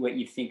 What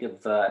you think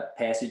of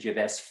passage of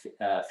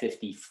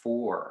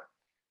S54,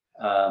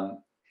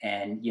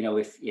 and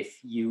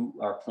if you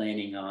are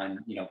planning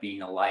on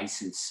being a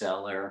licensed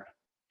seller,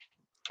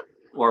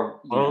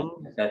 or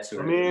that I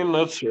sort of thing. mean,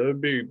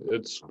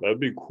 that'd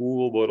be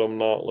cool, but I'm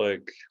not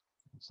like,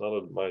 it's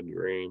not my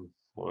dream.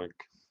 Like,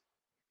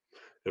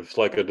 if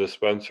like a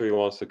dispensary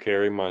wants to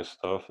carry my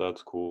stuff,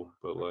 that's cool.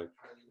 But like,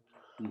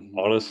 Mhm.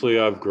 honestly,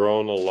 I've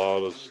grown a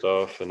lot of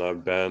stuff and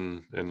I've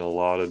been in a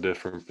lot of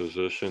different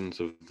positions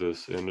of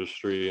this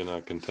industry, and I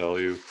can tell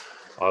you,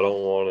 I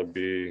don't want to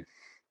be,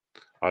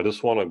 I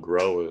just want to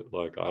grow it.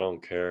 Like, I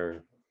don't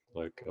care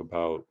like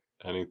about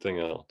anything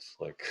else.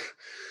 Like,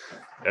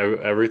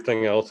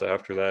 everything else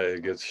after that,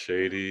 it gets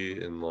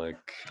shady, and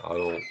like, I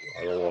don't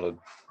want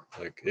to,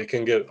 like, it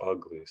can get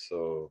ugly.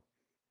 So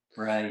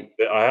Right.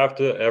 I have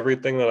to,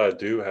 everything that I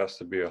do has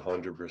to be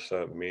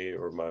 100% me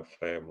or my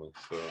family.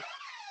 So,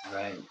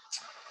 Right.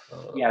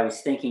 Yeah, I uh,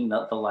 was thinking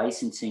the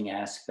licensing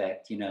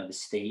aspect, the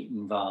state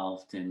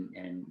involved, and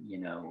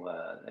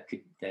that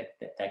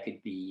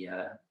could be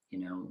you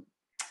know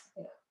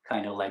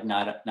kind of like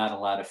not a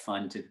lot of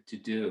fun to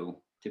do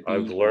to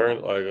I've be.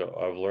 learned, like,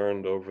 I've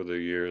learned over the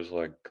years,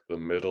 like the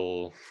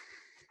middle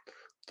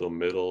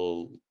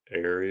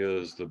area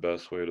is the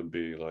best way to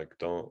be. Like,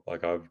 don't,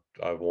 like, I've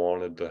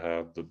wanted to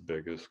have the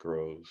biggest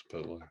grows,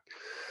 but like,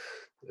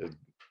 it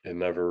it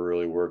never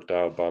really worked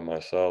out by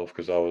myself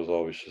because I was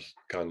always just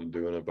kind of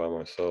doing it by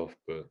myself.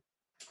 But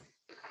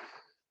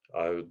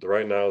I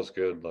right now is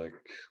good. Like,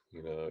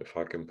 if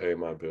I can pay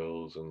my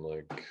bills and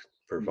like Mhm.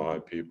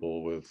 provide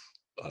people with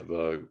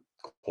the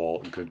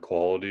good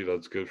quality,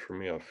 that's good for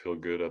me. I feel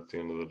good at the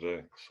end of the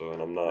day. So,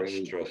 and I'm not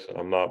Great. stressing.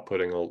 I'm not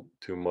putting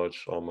too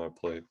much on my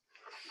plate.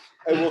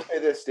 I will say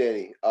this,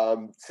 Danny.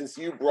 Since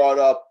you brought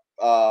up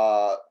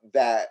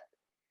that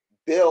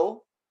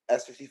bill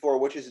S54,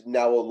 which is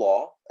now a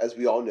law, as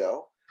we all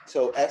know.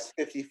 So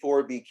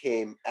S54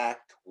 became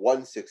Act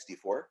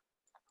 164.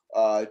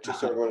 Just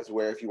so Uh-huh. everyone is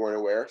aware, if you weren't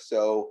aware.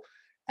 So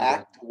Yeah.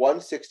 Act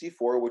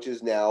 164, which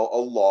is now a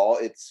law,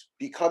 it's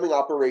becoming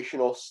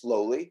operational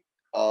slowly.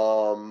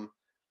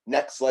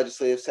 Next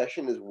legislative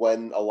session is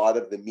when a lot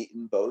of the meat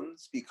and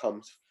bones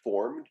becomes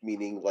formed,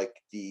 meaning like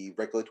the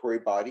regulatory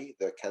body,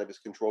 the Cannabis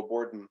Control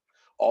Board, and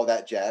all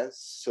that jazz.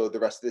 So the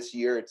rest of this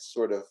year, it's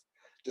sort of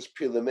just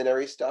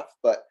preliminary stuff.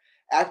 But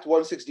Act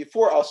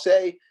 164, I'll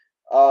say,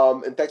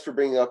 and thanks for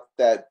bringing up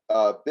that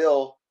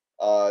bill,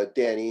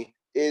 Danny,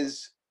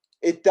 is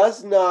it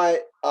does not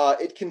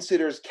it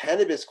considers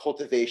cannabis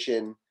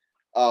cultivation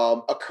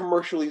a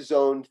commercially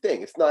zoned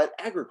thing. It's not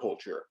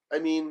agriculture. I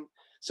mean,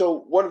 so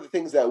one of the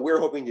things that we're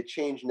hoping to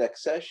change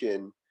next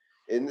session,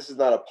 and this is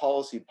not a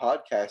policy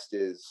podcast,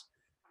 is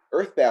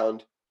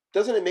Earthbound.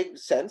 Doesn't it make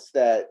sense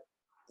that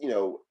you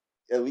know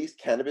at least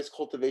cannabis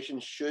cultivation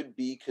should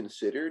be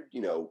considered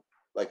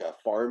like a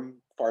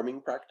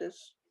farming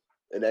practice,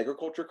 an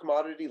agriculture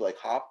commodity like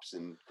hops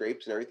and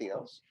grapes and everything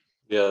else?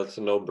 Yeah, it's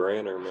a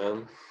no-brainer,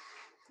 man.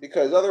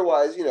 Because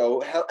otherwise,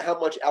 how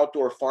much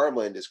outdoor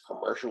farmland is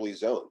commercially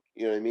zoned?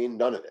 You know what I mean?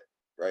 None of it,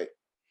 right?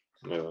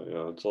 Yeah,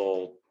 yeah, it's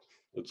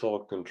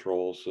all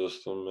control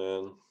system,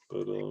 man.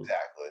 But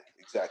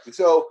Exactly.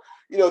 So,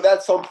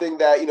 that's something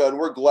that, and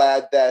we're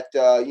glad that,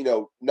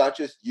 not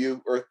just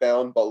you,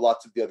 Earthbound, but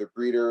lots of the other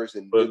breeders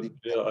and but really.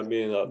 yeah, I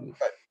mean,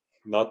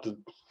 not to,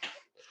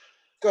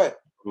 Go ahead.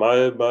 my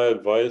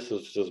advice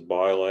is just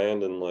buy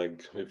land, and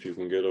like, if you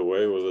can get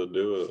away with it,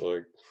 do it.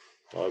 Like,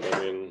 I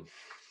mean,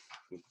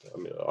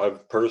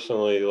 I've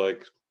personally,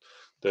 like,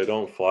 they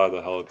don't fly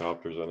the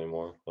helicopters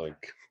anymore.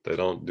 Like, they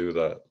don't do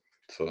that.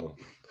 So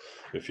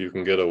if you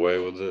can get away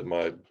with it,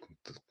 my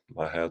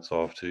hat's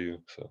off to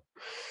you. So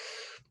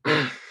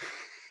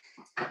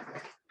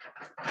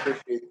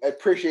I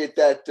appreciate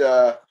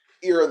that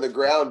ear on the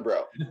ground,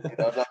 bro.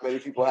 Not many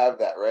people have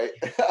that, right?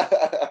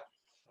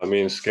 I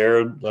mean,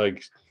 scared,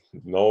 like,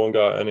 no one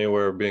got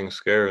anywhere being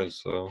scared.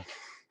 So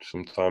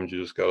sometimes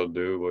you just got to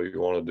do what you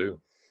want to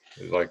do.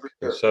 Like, For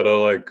sure. instead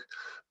of like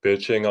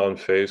bitching on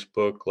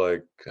Facebook,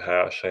 like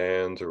hash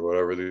hands or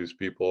whatever these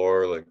people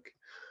are, like,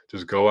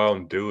 just go out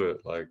and do it.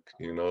 Like,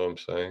 you know what I'm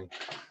saying?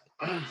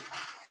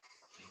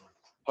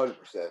 100%.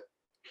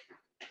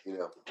 You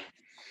know,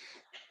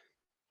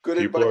 good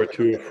People advice are at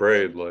too the end of the day.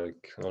 afraid.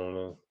 Like, I don't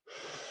know.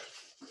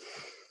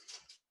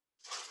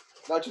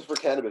 Not just for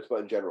cannabis,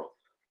 but in general.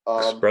 Um,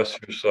 Express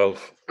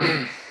yourself.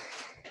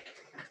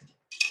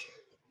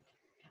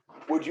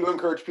 would you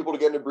encourage people to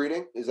get into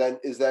breeding? Is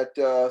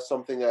that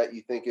something that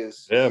you think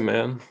is Yeah,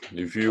 man.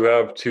 If you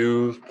have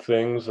two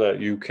things that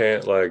you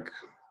can't, like,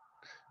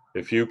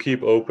 if you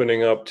keep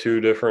opening up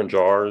two different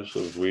jars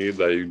of weed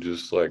that you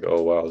just like,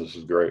 oh wow, this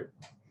is great.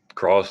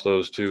 Cross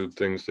those two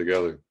things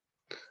together,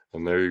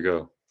 and there you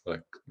go.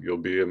 Like, you'll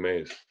be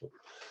amazed.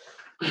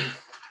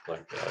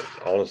 Like,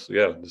 honestly,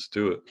 yeah, just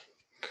do it.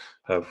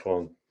 Have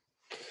fun.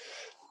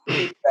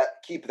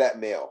 keep that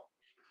male,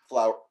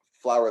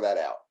 flower that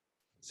out,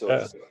 so to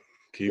Yeah, say?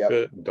 Keep Yep.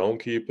 it,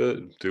 don't keep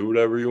it, do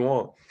whatever you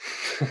want.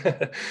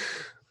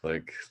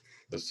 Like,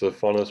 that's the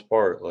funnest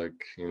part. Like,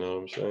 you know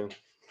what I'm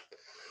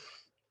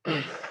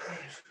saying?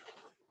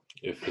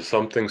 If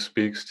something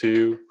speaks to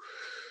you,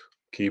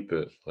 keep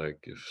it. Like,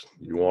 if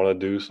you want to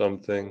do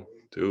something,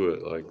 do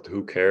it. Like,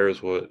 who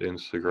cares what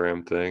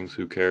Instagram thinks?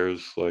 Who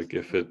cares, like,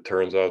 if it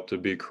turns out to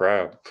be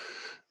crap?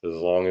 As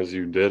long as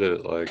you did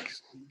it, like,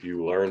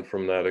 you learn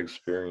from that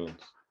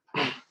experience.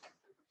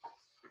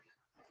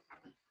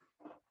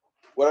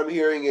 What I'm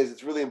hearing is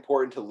it's really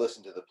important to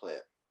listen to the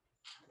plant.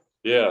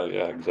 Yeah,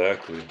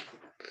 exactly.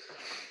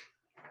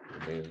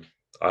 I mean,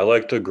 I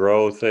like to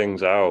grow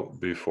things out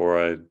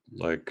before I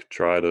like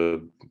try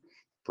to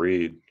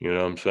breed, you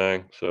know what I'm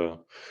saying?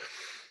 So,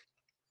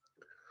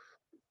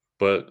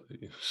 but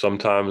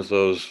sometimes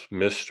those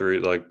mystery,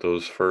 like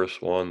those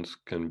first ones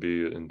can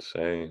be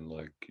insane.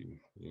 Like,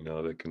 you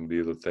know, they can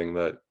be the thing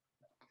that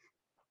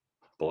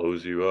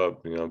blows you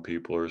up. You know,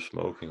 people are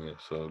smoking it,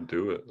 so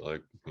do it.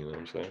 Like, you know what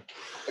I'm saying?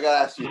 I gotta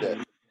ask you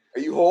this: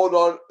 Are you holding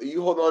on? Are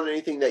you holding on to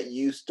anything that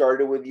you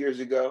started with years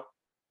ago?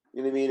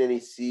 You know what I mean? Any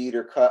seed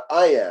or cut?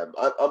 I am.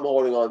 I'm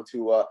holding on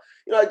to.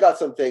 I got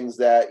some things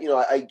that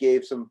I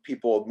gave some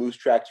people Moose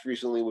Tracks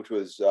recently, which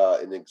was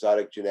an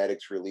exotic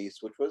genetics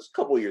release, which was a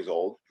couple years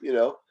old.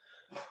 But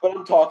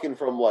I'm talking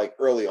from like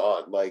early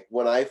on, like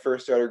when I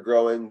first started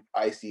growing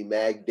Icy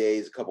Mag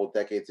Days a couple of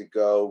decades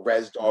ago.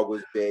 Res Dog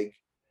was big.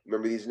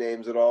 Remember these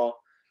names at all?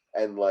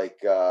 And like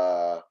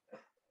there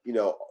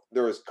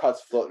was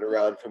cuts floating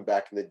around from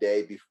back in the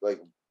day, like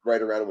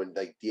right around when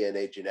like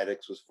DNA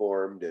genetics was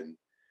formed, and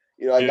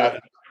I Yeah.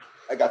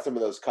 got some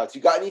of those cuts.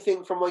 You got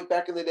anything from like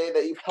back in the day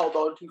that you've held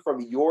on to from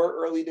your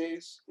early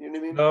days? You know what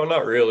I mean? No,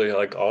 not really.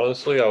 Like,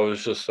 honestly, I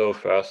was just so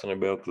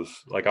fascinated about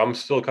this. Like, I'm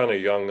still kind of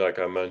young, like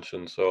I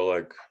mentioned. So,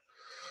 like,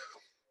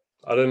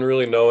 I didn't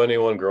really know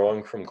anyone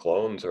growing from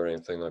clones or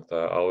anything like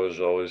that. I was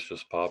always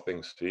just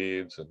popping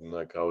seeds, and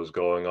like I was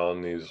going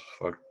on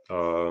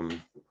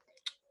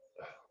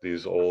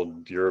these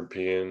old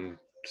European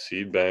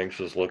seed banks,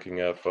 just looking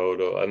at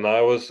photo. And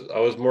I was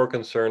more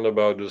concerned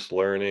about just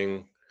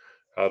learning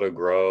how to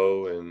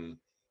grow and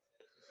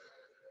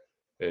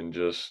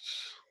just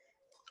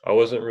I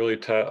wasn't really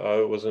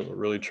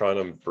trying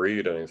to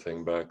breed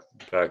anything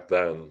back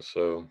then.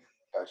 So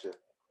Gotcha.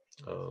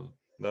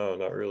 no,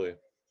 not really.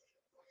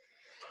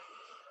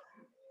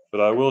 But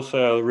I will say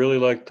I really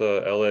liked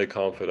the LA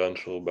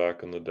Confidential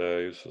back in the day.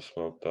 I used to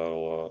smoke that a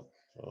lot.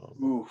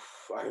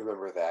 Oof, I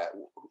remember that. I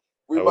was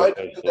Remind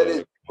me what that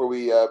is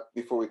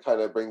before we kind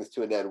of bring this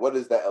to an end. What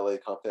is that LA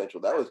Confidential?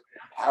 That was I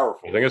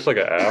powerful. think it's like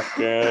an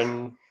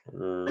Afghan,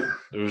 or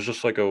it was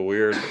just like a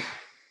weird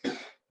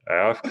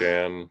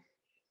Afghan.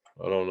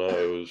 I don't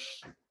know.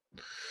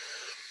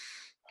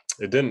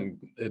 It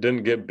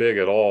didn't get big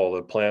at all.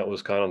 The plant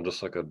was kind of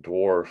just like a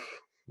dwarf,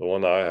 the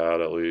one I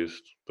had at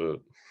least, but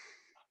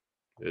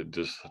it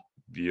just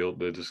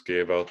it just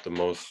gave out the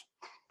most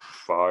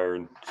fire,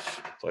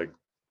 like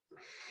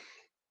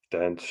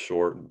dense,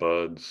 short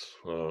buds.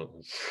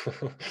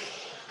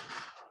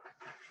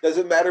 Does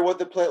it matter what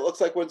the plant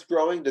looks like when it's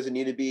growing? Does it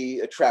need to be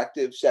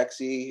attractive,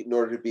 sexy in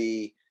order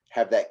to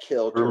have that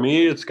kill? For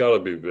me, it's got to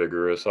be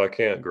vigorous. I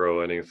can't grow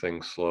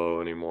anything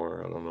slow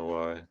anymore. I don't know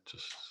why.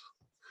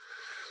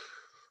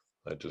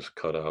 I just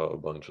cut out a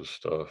bunch of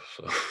stuff.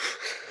 So,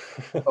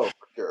 Oh,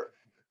 for sure,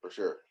 for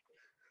sure,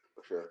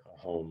 for sure.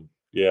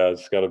 yeah,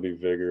 it's got to be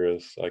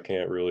vigorous. I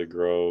can't really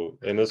grow,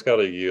 and it's got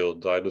to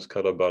yield. I just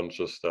cut a bunch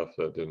of stuff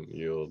that didn't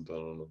yield. I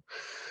don't know.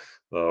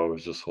 That I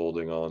was just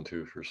holding on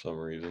to for some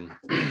reason.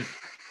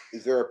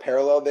 Is there a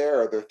parallel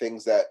there? Are there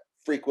things that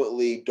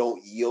frequently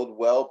don't yield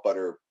well, but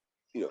are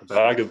The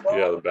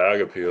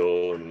bag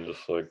appeal, and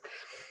just like,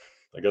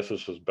 I guess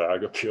it's just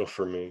bag appeal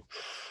for me.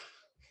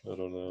 I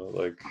don't know,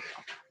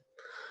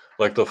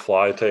 like the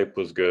fly tape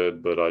was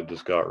good, but I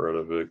just got rid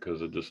of it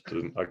because it just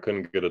didn't. I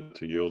couldn't get it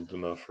to yield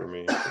enough for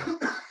me. So.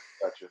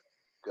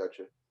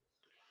 Gotcha.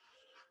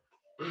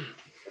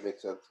 That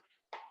makes sense.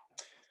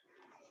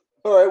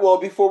 All right. Well,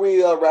 before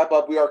we wrap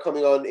up, we are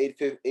coming on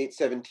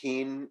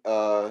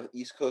 8:17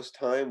 East Coast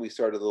time. We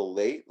started a little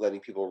late, letting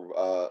people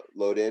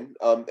load in.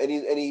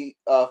 Any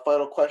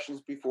final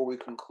questions before we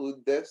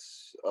conclude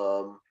this?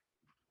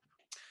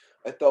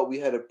 I thought we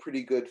had a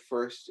pretty good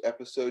first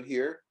episode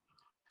here.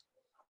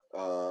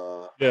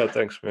 Yeah,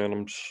 thanks, man.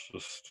 I'm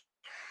just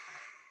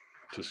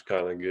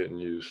kind of getting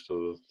used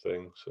to the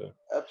thing. So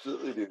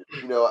Absolutely, dude.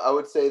 I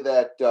would say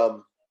that.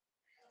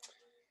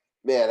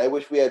 Man, I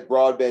wish we had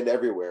broadband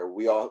everywhere.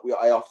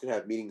 I often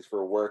have meetings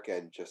for work,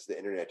 and just the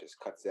internet just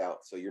cuts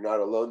out. So you're not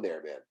alone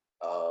there, man.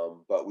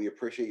 But we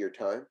appreciate your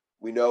time.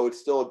 We know it's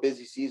still a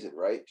busy season,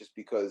 right? Just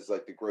because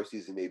like the grow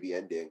season may be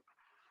ending,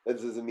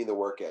 that doesn't mean the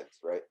work ends,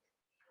 right?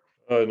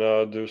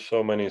 no, there's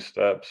so many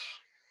steps.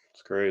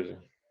 It's crazy.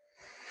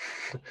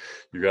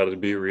 You got to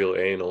be real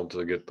anal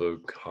to get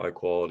the high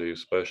quality,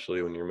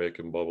 especially when you're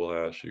making bubble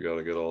hash. You got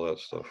to get all that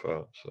stuff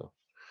out. So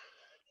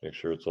make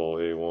sure it's all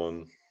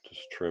A1,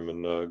 just trim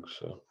and nug.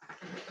 So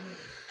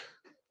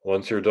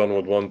once you're done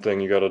with one thing,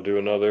 you got to do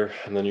another,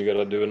 and then you got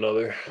to do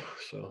another.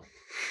 So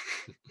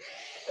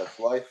That's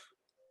life.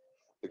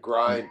 The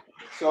grind.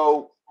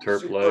 So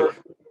Terp super life.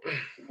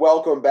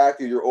 welcome back.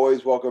 You're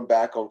always welcome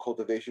back on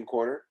Cultivation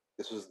Corner.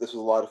 This was a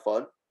lot of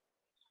fun.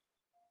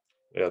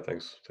 Yeah,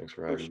 thanks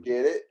for having me.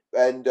 Appreciate it.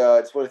 And I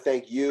just want to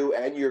thank you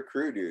and your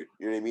crew, dude.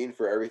 You know what I mean?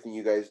 For everything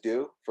you guys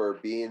do, for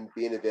being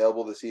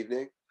available this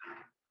evening.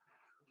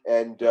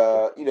 And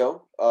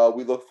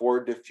we look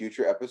forward to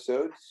future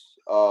episodes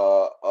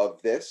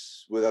of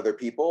this with other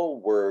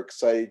people. We're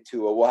excited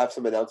to. We'll have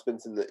some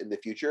announcements in the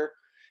future,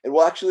 and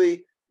we'll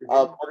actually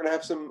we're gonna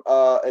have some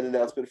an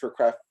announcement for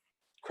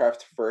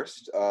Craft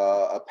First,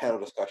 a panel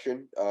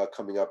discussion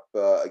coming up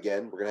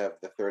again. We're gonna have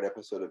the third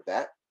episode of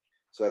that,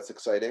 so that's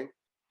exciting.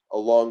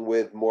 Along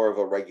with more of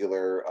a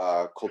regular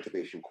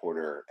Cultivation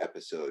Corner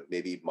episode,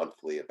 maybe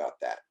monthly about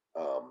that.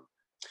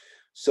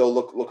 So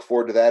look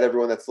forward to that,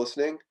 everyone that's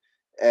listening.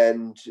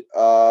 And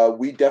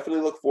we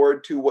definitely look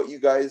forward to what you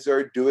guys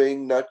are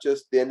doing, not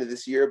just the end of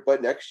this year,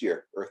 but next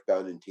year,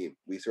 Earthbound and team.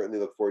 We certainly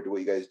look forward to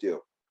what you guys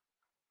do.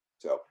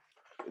 So,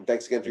 and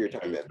thanks again for your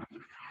time, man.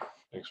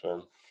 Thanks,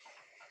 man.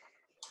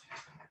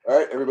 All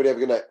right, everybody have a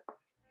good night.